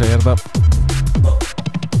sem maður segir það,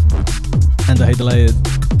 enda heitir lagið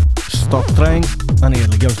Stop Trying, þannig ég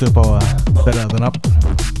ætla að gefast upp á að bera þetta nafn.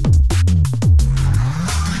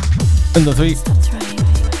 Undan því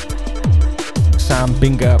Sam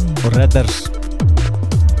Binga og Redders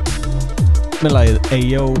með lagið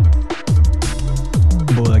Ayo,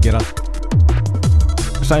 búið að gera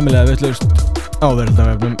sæmilega vitlaust á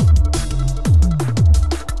verðardavefnum.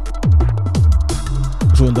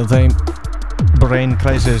 Svo undan þeim Brain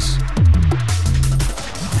Crisis,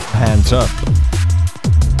 Hands Up.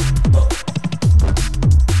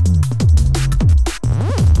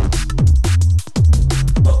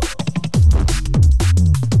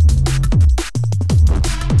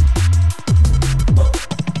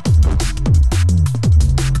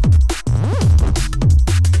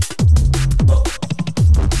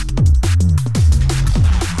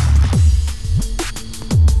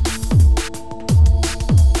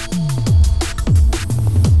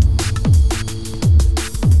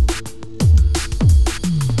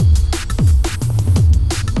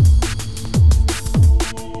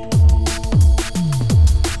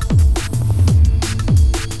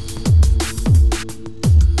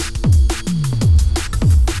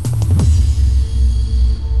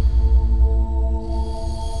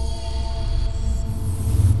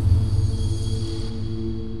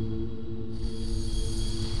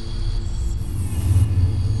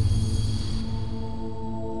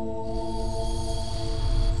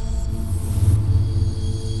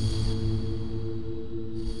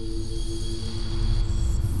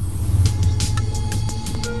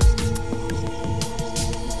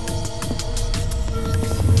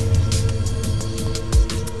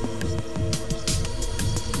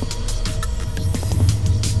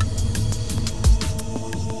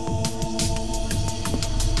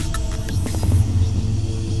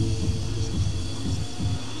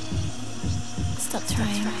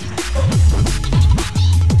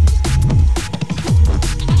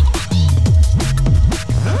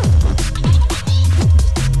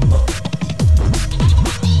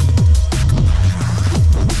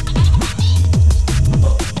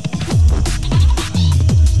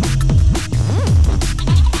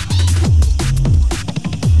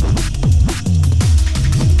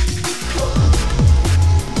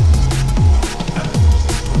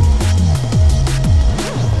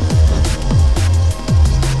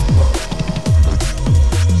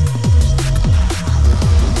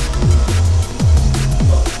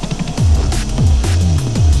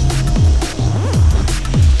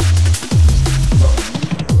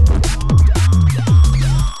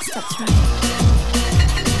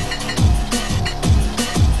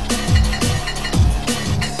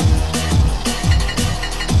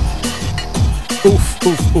 Ég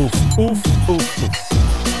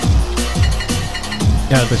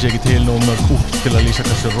held að sé ekki til nú mörg út til að lýsa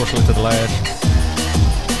hversu rosalegt þetta lag er.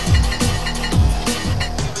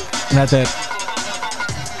 En þetta er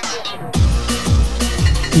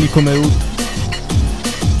nýkomið út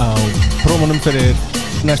á prófunum fyrir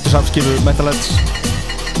næstu samskifu Metalheads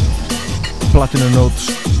Platinum Notes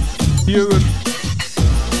 4.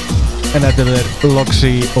 En þetta er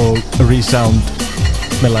Loxy og Resound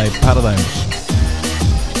með lagi Paradigms.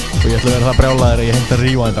 Og ég ætla að vera það brjálaður að ég hengta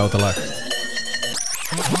rewind á þetta lag.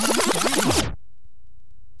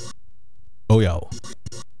 Ó já.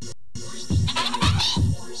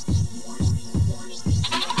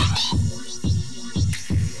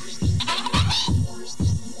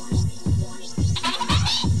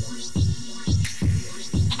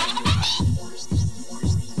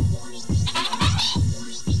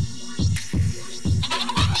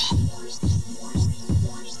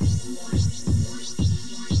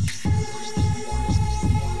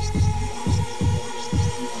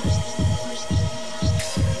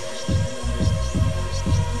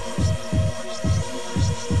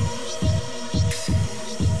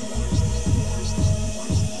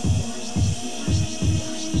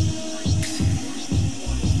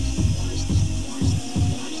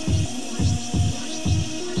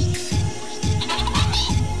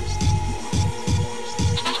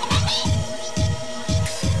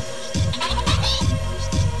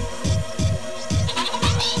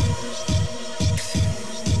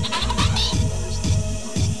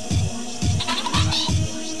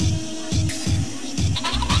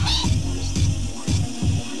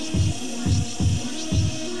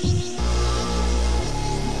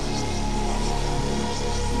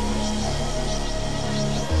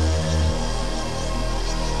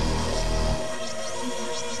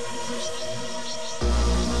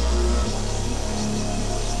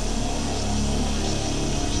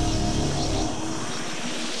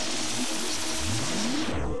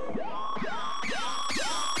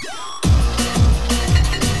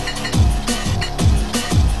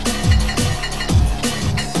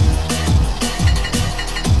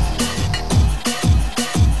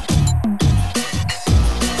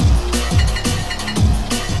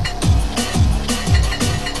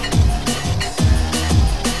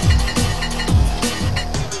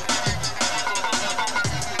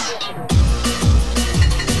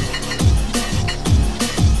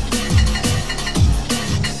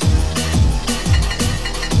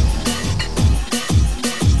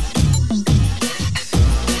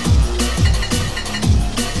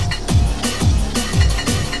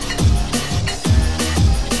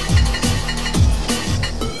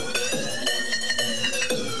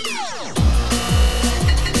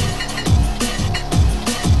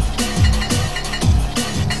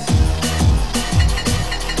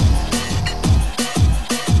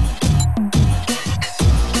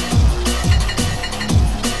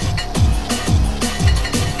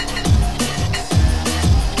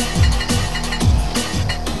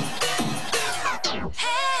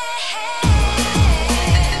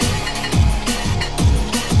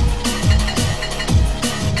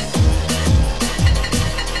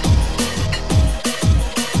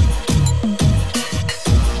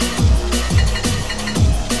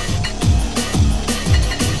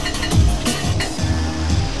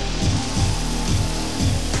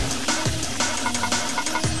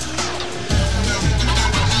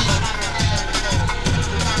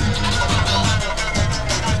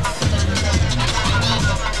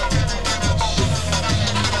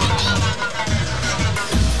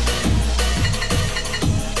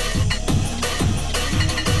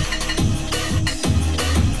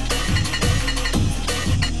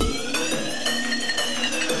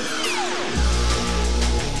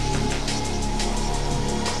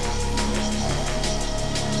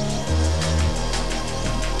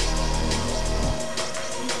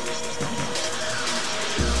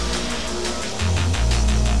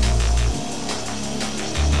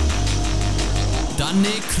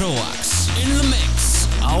 Danny Croax in the mix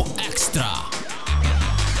á Extra.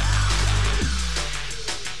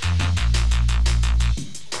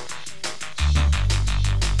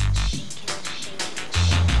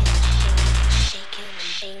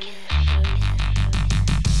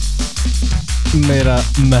 Meira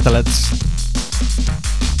Metalheads.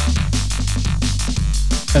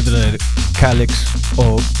 Þetta er Calyx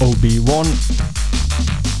og OB1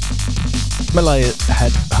 með lagið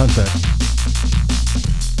Headhunter.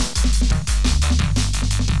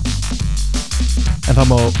 En það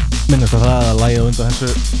má minnast á það að lagið undan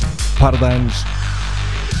þessu Paradigms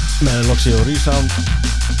með Loxy og Resound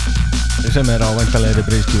sem er á væntanlegri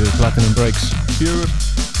breiðskífu Platinum Breaks 4.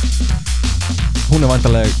 Hún er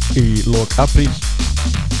væntanleg í lok apríl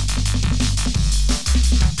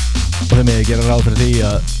og þeim ég gera ráð fyrir því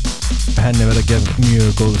að henni verða að gera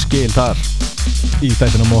mjög góð skil þar í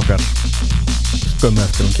þættinum okkar skömmu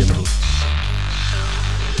eftir hún kemur út.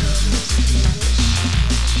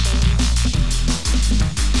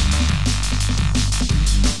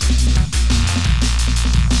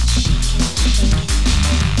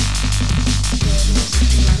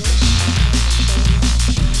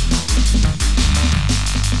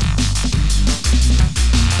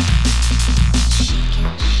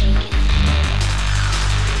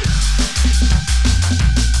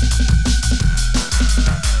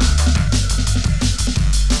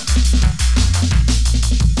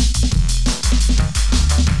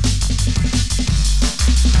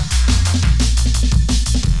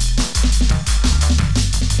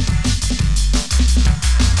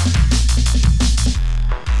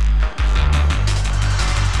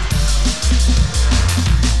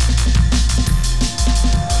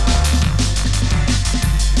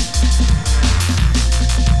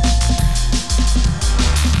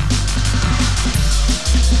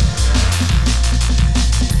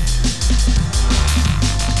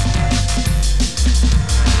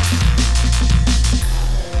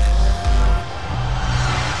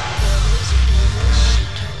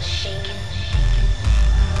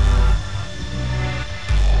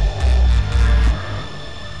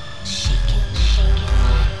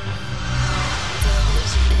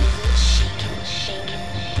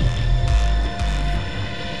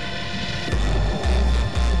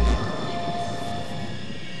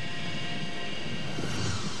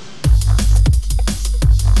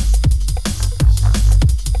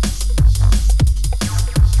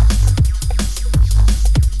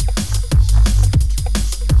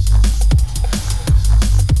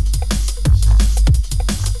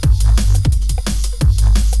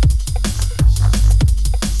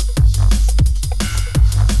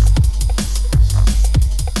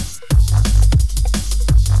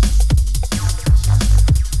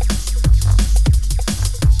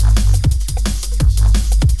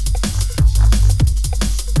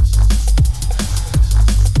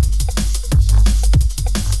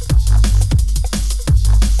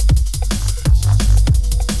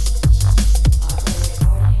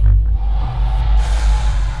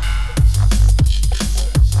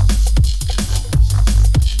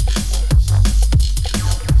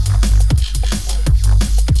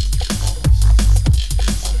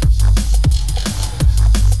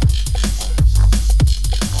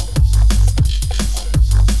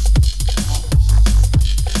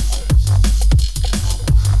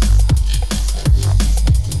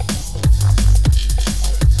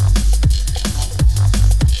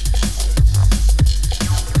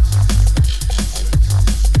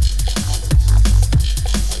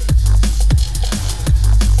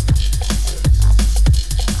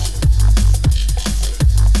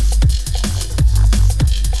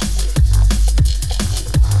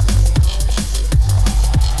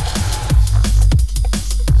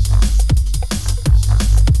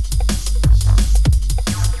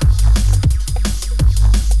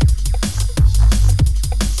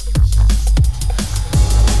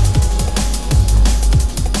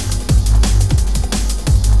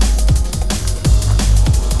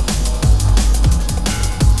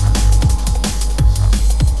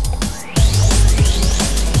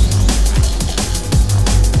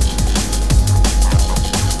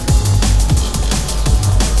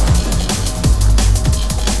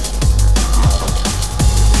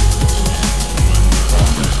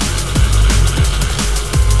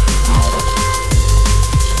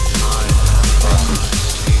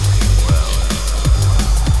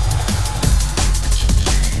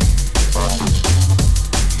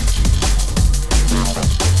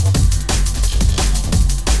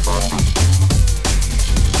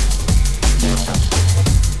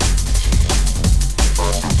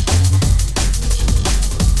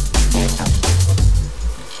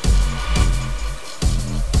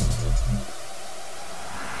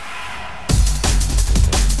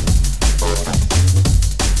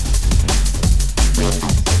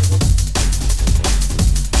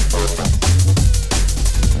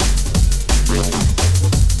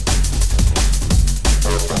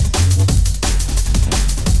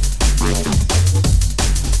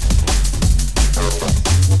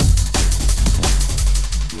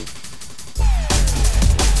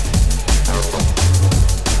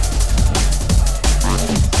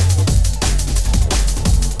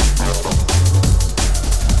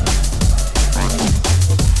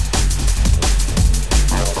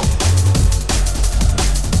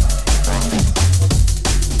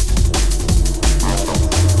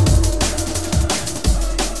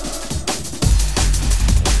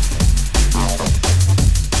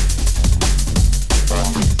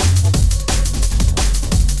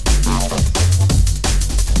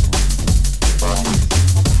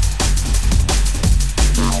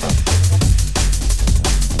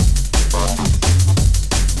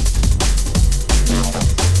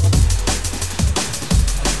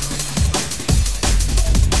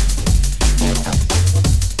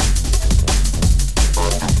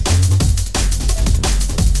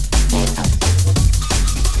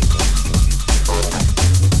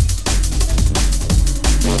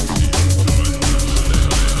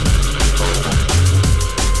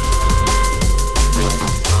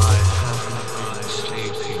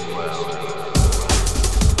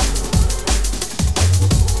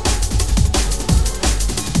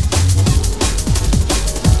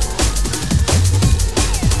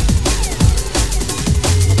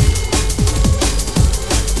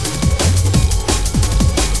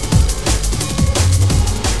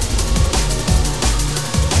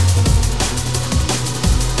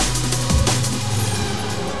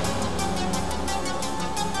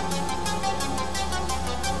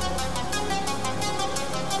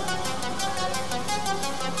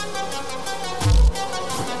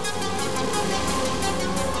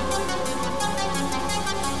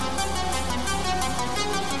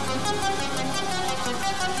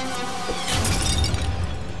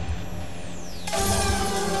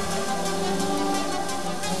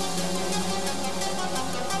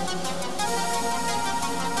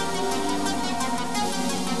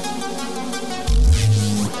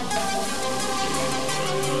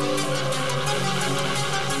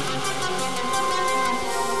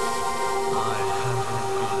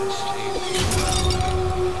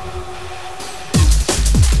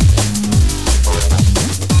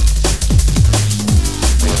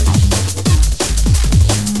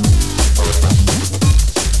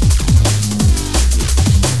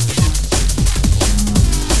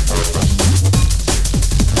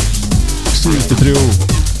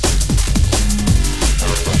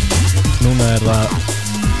 er það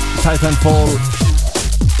Titanfall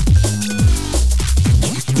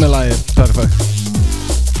með lagið Perfect.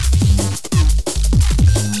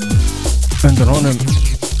 Undir honum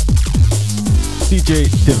DJ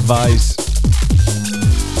Device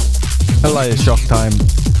með lagið Shock Time,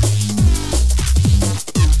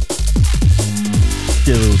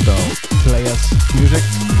 gefið út á Playas Music.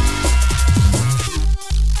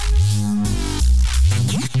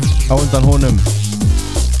 Á undan honum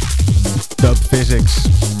Dub Physics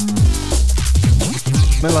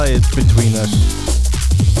með lagið Between Us.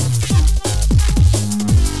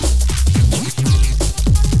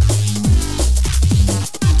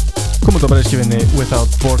 Kom út á breiðskífinni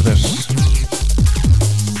Without Borders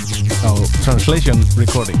á Translation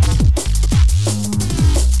Recording.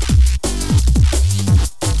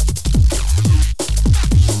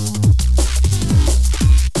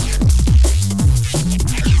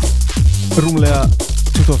 Rúmlega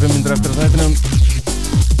 25 mínútur eftir að þættinum.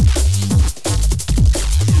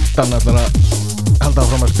 Dan ætlar að halda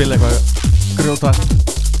áfram að spila eitthvað grjótart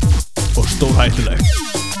og stórhættulegt.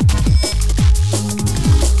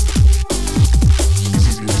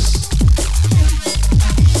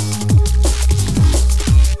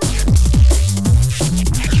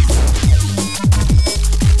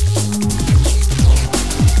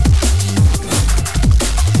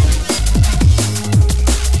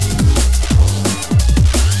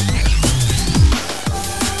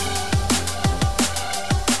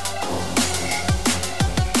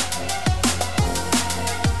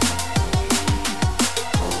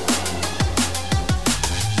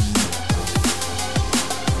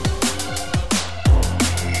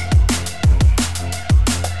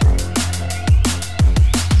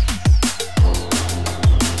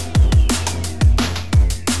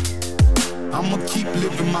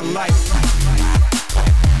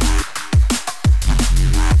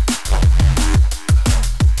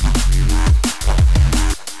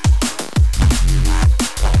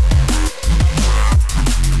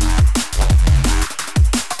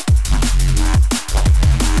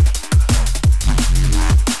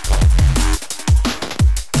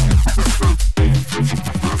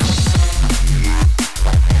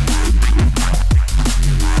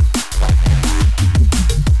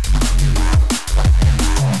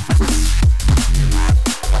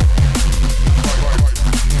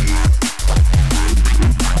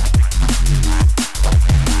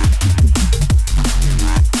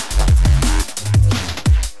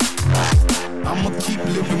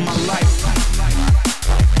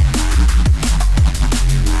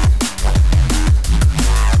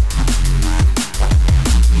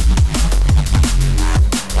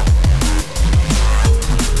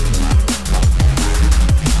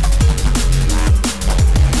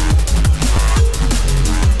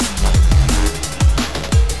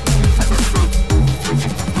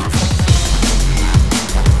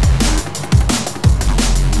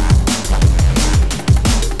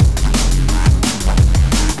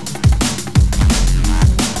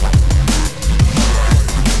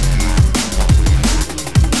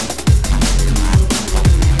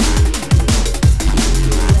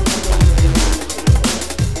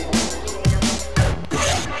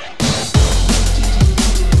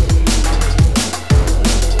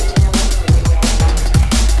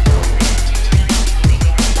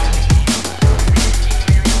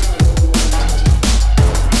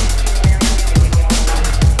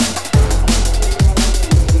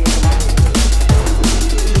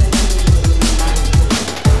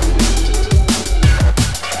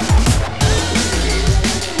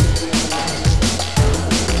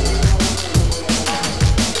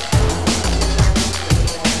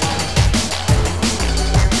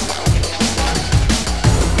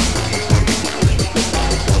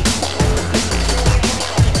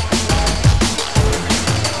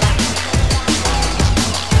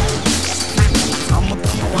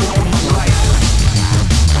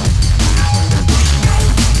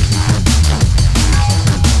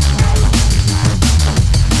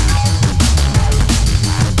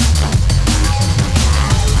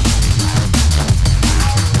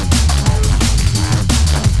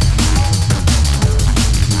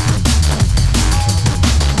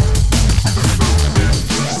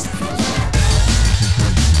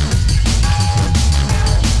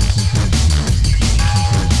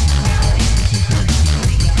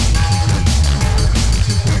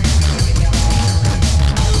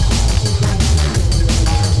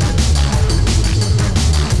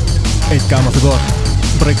 Eitt gamalt og gott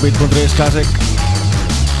Breakbeat.is Classic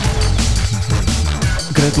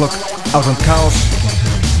Gridlock ásamt Chaos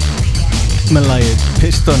með lagið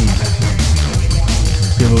Piston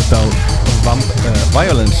gefið út á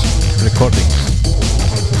Violence Recordings.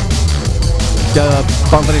 Gæða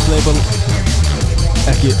bandarísk label.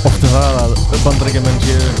 Ekki oft það að bandaríkjamenn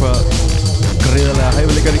séu eitthvað gríðarlega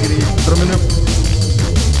hæfileikaríkir í drömminu.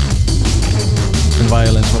 En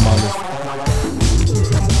Violence var málið.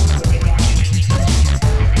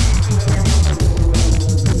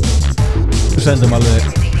 Við sendum alveg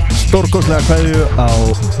stórkostlega kveðju á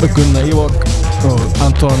Gunna Ívok og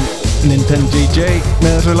Anton Nintendo DJ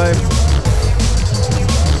með þessu lagi.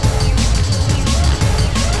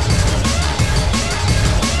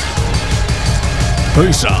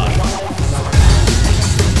 Hausar.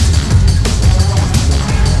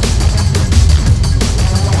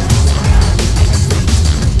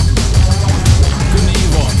 Gunni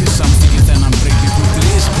Ívok samþykkir þennan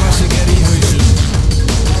Breakbeat.is klassiker í hausum.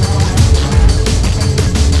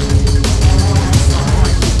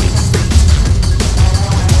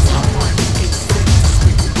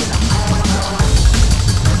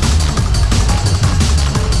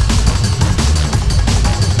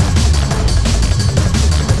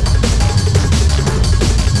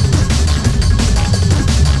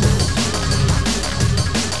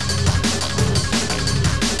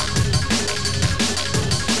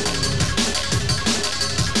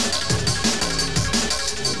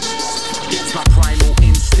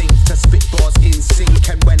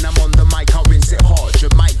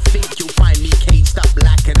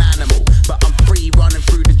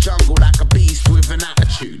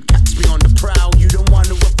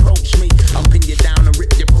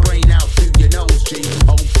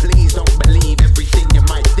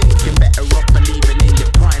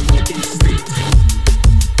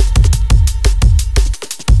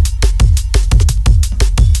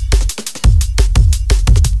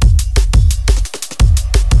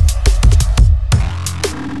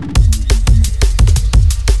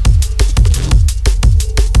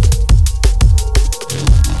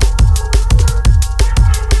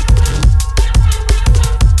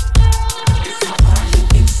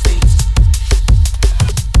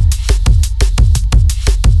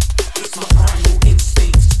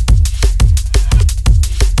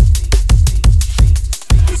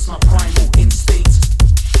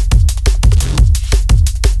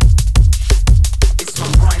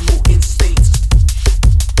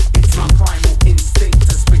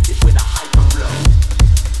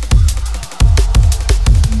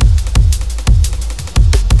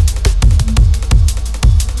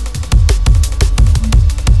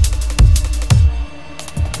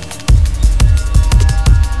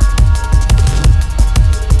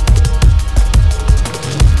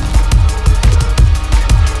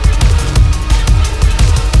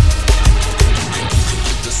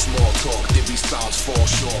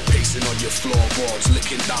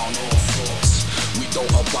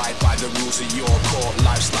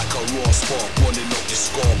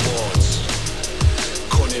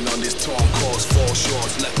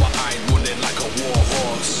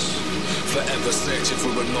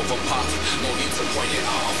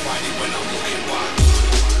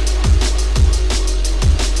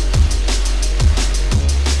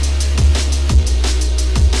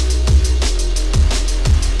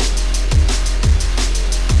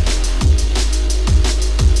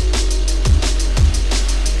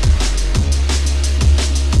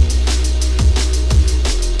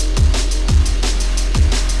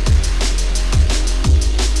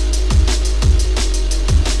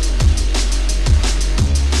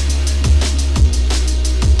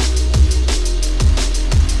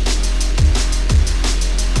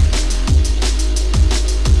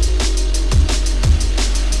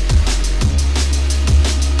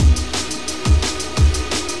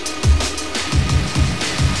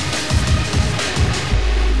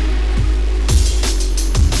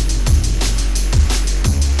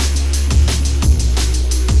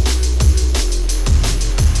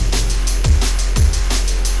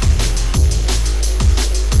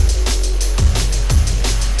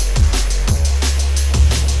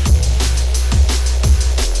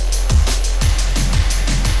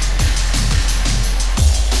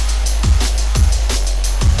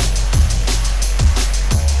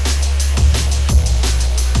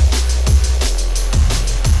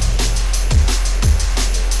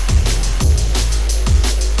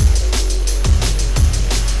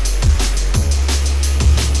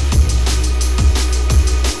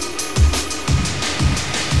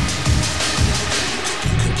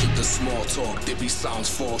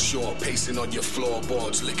 On your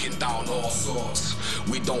floorboards, licking down all sorts.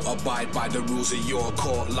 We don't abide by the rules of your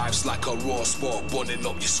court. Life's like a raw sport, burning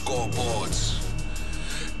up your scoreboards.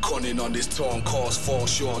 Conning on this torn course, fall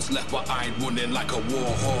shorts, left behind running like a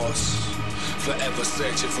war horse. Forever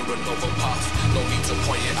searching for another path. No need to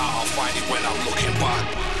point it out, I'll find it when I'm looking back.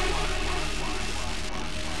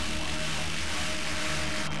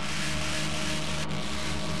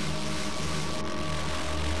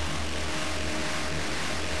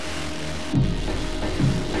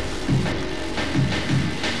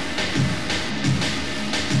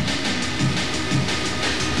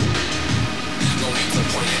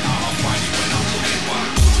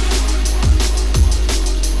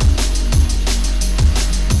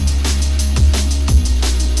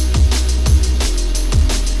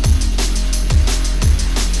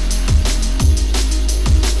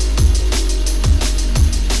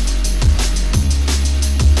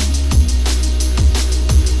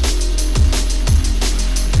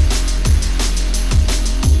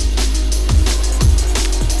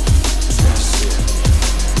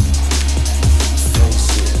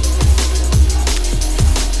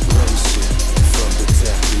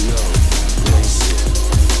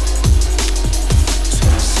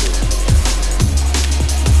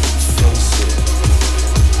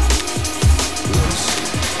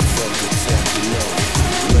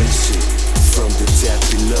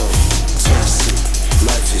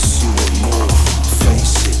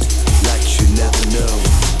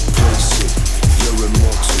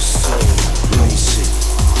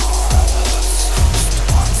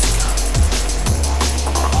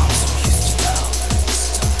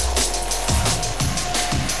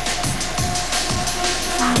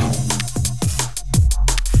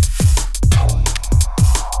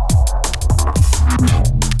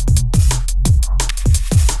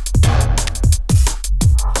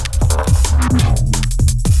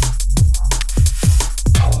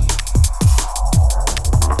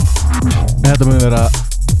 Þetta mun vera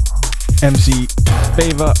MC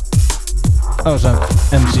Feiva ásamt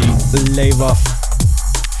MC Leiva.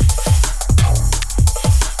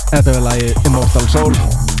 Þetta er lagið Immortal Soul.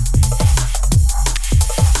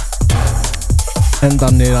 En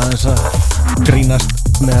Danni aðeins að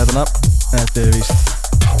grínast með þetta nafn. Þetta er víst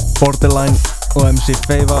Borderline og MC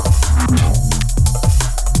Feiva.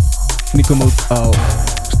 Nýkom út á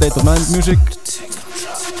State of Mind Music.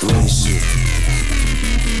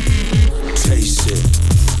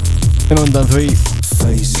 En undan því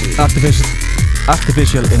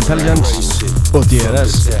Artificial Intelligence og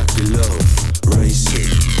DRS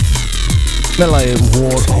með lagið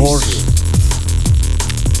War Horse,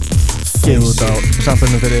 gefið út á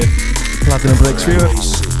samfélnum fyrir Platinum Breaks 4.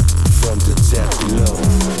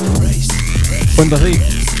 Undan því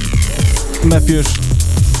Mefjus,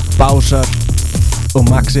 Bowser og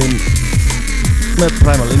Maxim með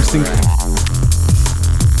Primal Instinct.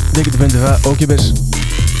 Þið getur fundið það ókipis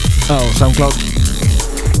á SoundCloud.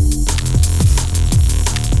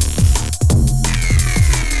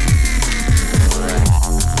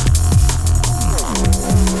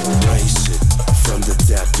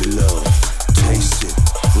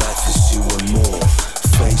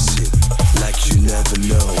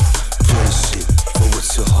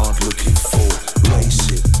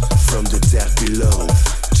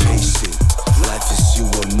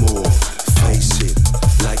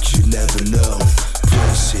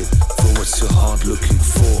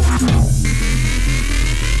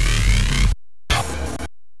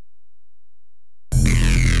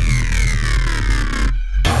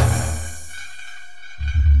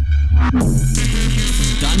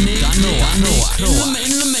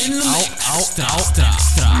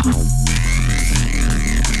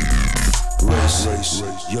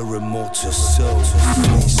 You're immortal soul.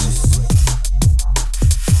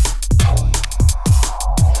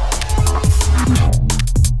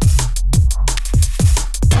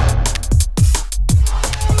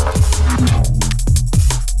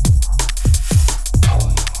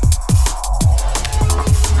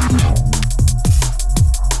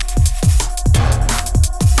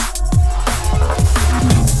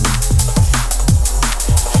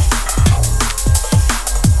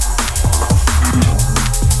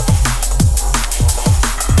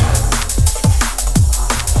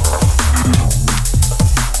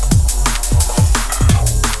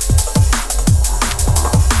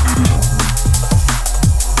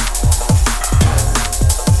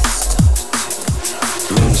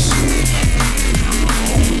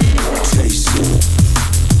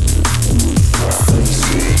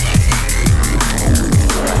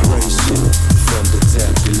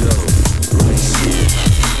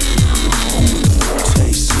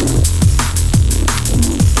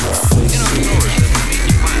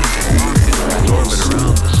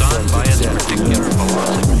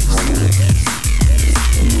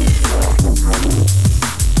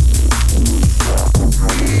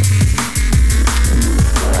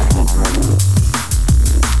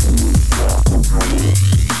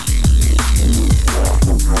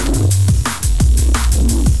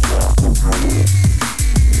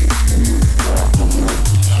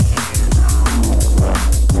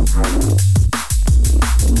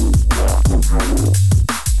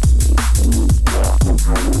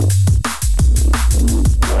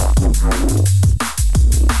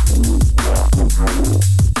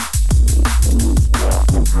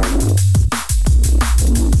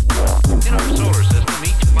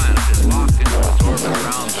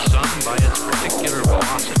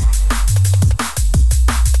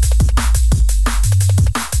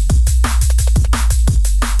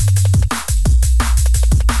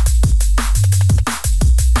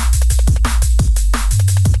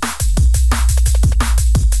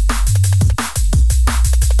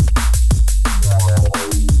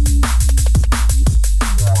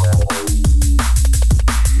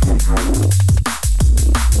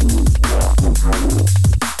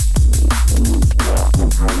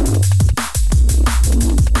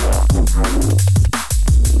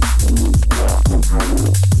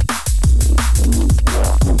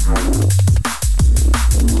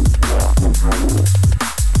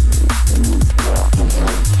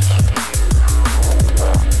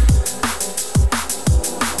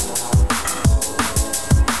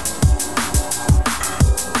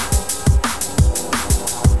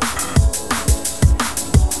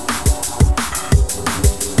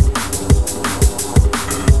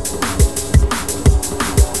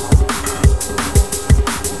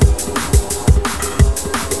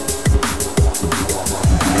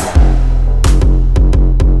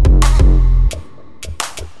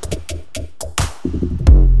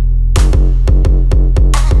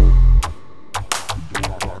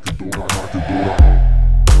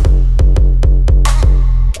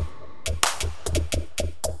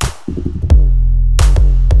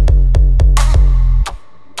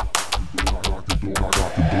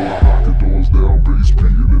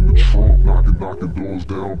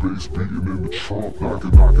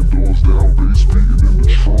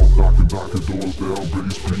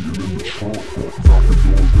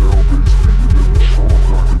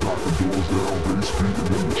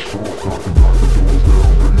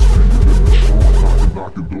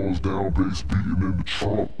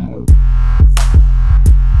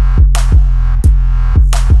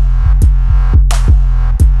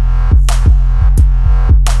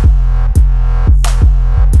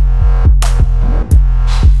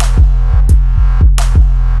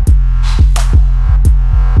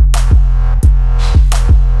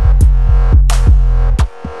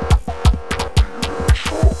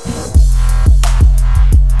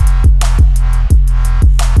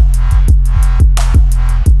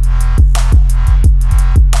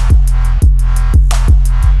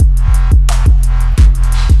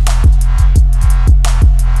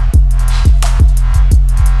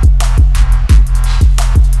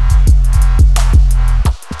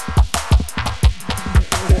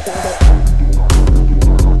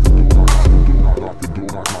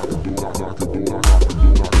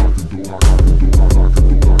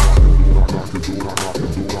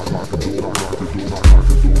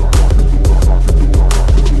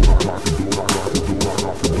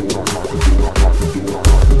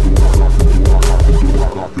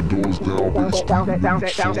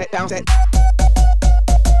 bounce it.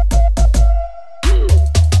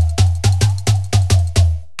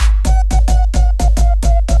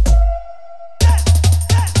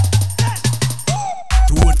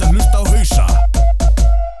 Þú ert að hlusta á hausa.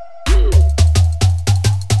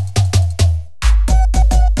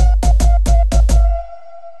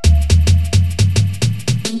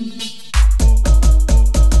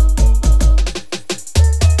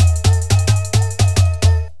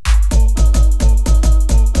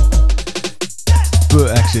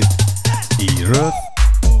 Exit í röð.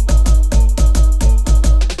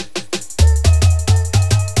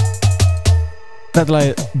 Þetta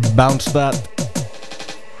lagið Bounce That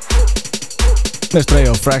með Stray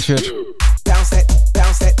og Fracture.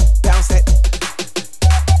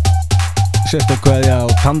 Sérstök kveðja á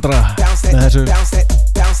Tandra með þessu.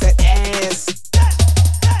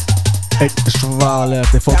 Einn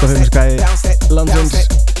svalegasti fótafilmskæði landsins.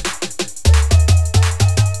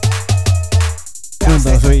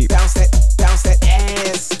 Undan því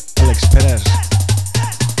Alex Perez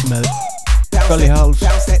með Gully House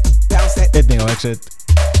einnig á Exit.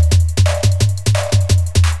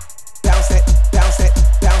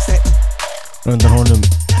 Undan honum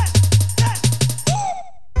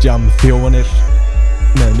Jam Þjófanir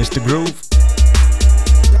með Mr. Groove.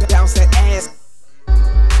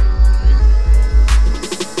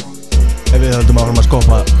 Ef við höldum áfram að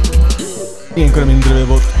skoppa í einhverja mindri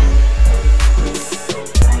viðbót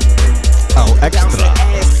á Extra.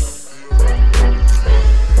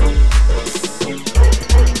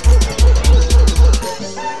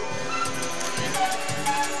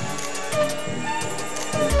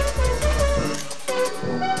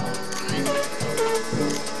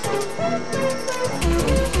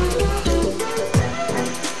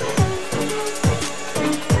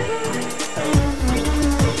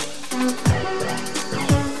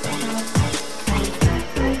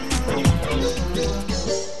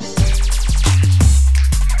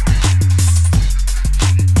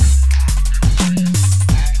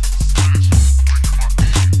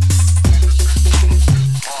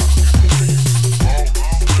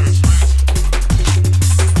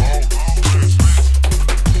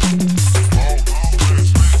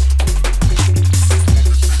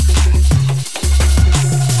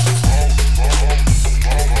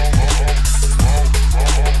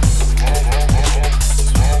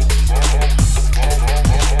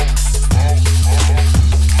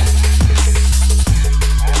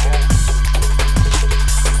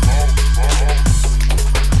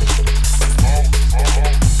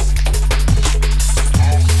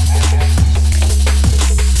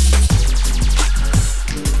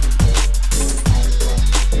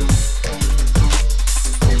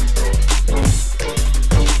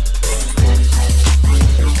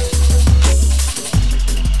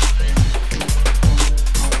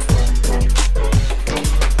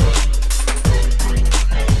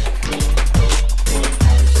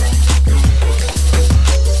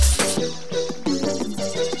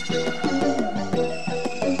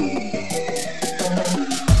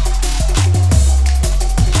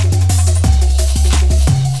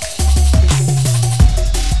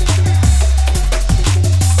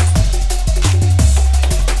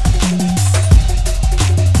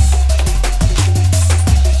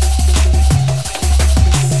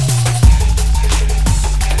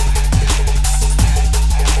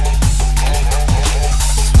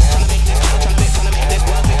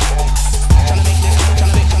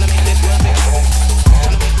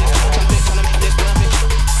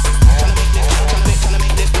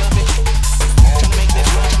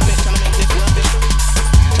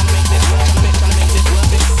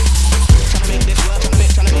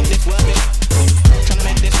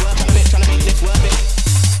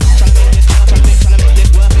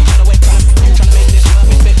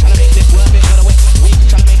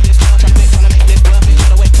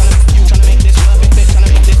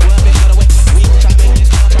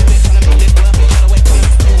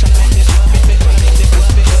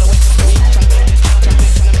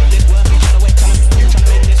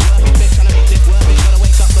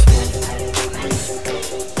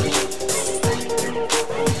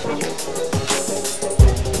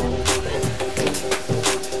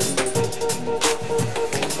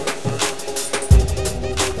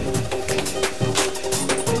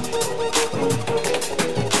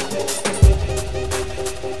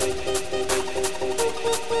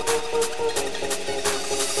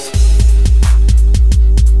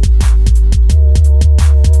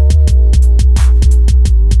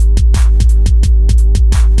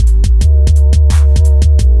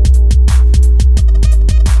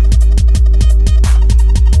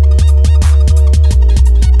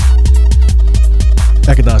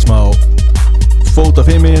 út af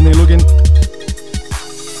þeimi henni í lúkin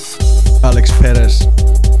Alex Perez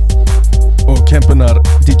og kempunar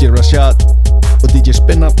DJ Rashad og DJ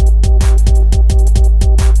Spinna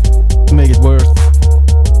Make It Worth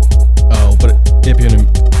á bara EP-unum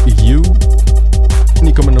You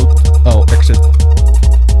nýkomin út á Exit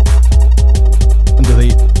undir því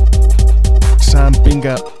Sam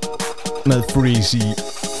Binga með Freezy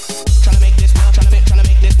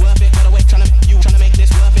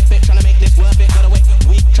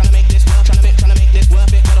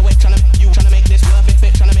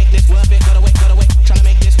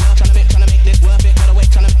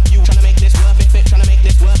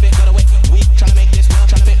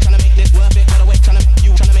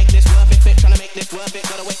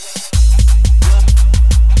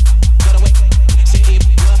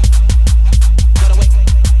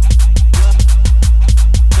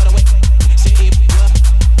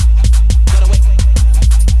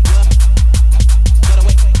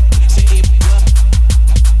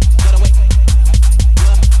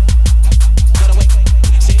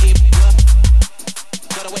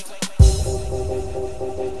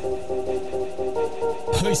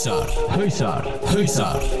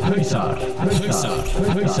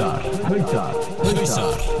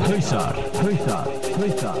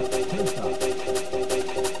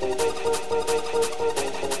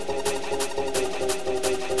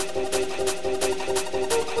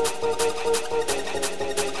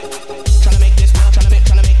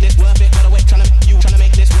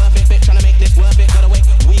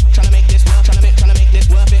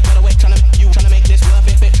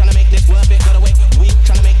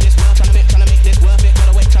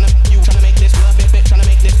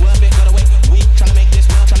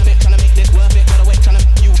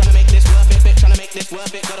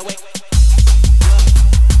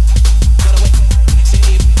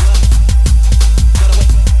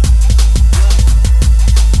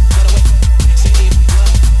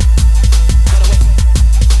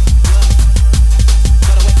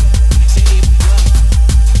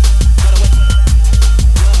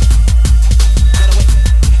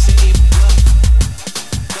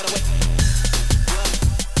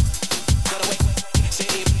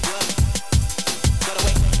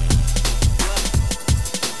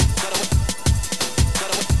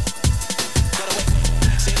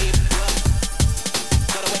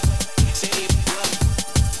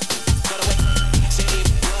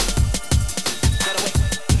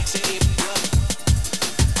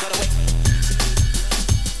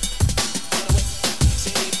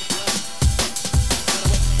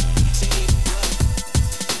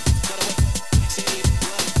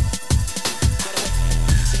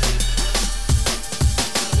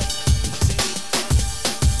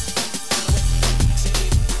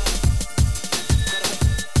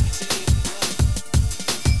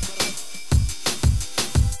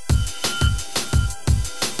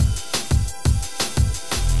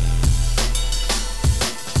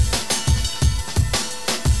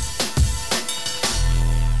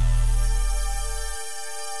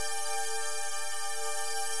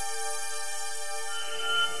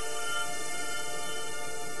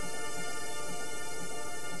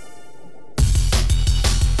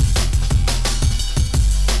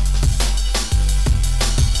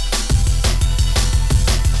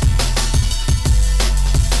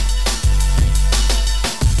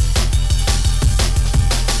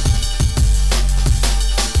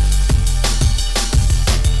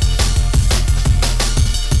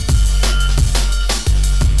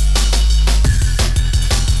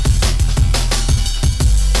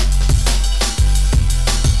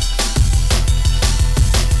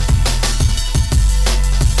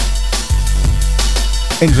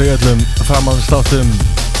eins og í öllum framhaldsþáttum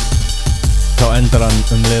þá endar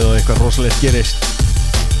hann leið og eitthvað rosalegt gerist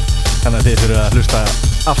þannig að þið þurfum að hlusta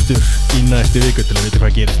aftur í næstu viku til að vita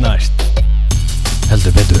hvað gerist næst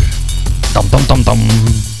heldur betur dam dam dam dam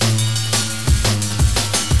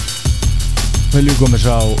Viljum komið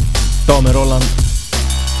sá Dómi Róland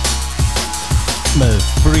með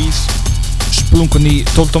Freeze Splunkun í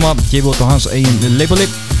 12 gefið út á hans eigin labeli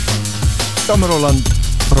Dómi Róland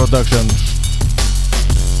Productions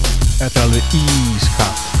Þetta er alveg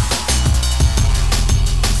ískall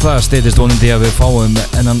Það steytist vonandi að við fáum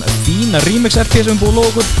ennan fína remix RP sem búið loð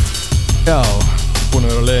okkur Já, búin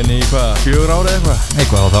að vera á leiðinni í hvað, 4 ára eitthvað?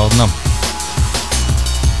 Eitthvað á þátna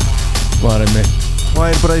Var einmitt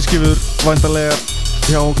tvær bræðskifur væntanlegar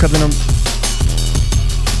hjá kallinum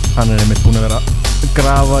Hann er einmitt búin að vera að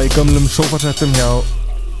grafa í gömlum sofasettum hjá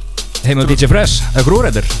Heima DJ Fresh, eða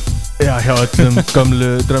grúrættur Já, hjá öllum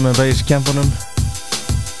gömlu drum and bass kempunum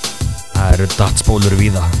Það eru datsbólur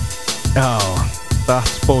víða Já,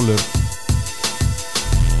 datsbólur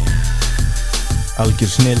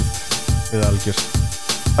algjör snill eða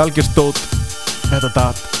algjör stót þetta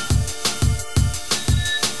dat.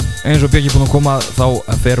 Eins og Björki búinn að koma þá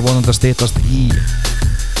fer vonandi að styttast í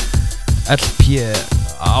LP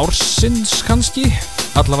ársins kannski,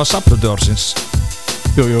 allavega safnötu ársins.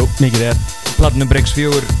 Jú, mikið rétt. Platinum Breaks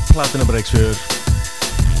 4.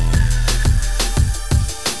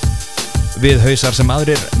 Við hausar sem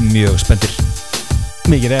aðrir mjög spenntir.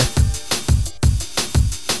 Mikið rétt.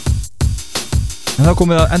 En það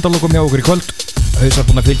komið að endalokum hjá okkur í kvöld. Hausar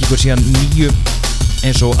búin að fylgja ykkur síðan 9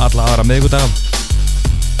 eins og alla aðra miðvikudaga.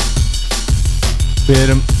 Við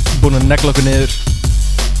erum búin að negla okkur niður.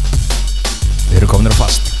 Við erum komnir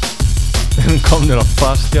á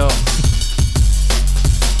fast. Já.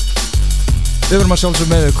 Við verum að sjálfsög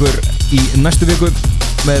með ykkur í næstu viku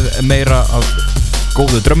með meira af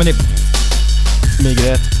góðu drömminni. Mikið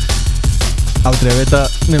rétt. Aldrei að vita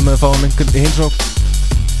nema að fáum einhvern í heimsókn.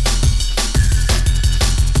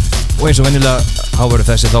 Og eins og venjulega þá verður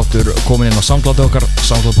þessi þáttur komin inn á SoundCloud okkar,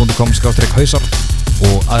 soundcloud.com/hausar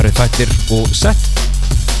og aðri þættir og sett.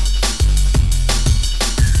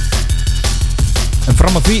 En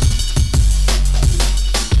fram að því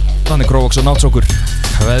þannig Gróvox og Nátsókur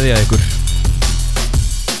kveðja ykkur.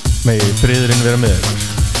 Megi friðurinn vera með ykkur.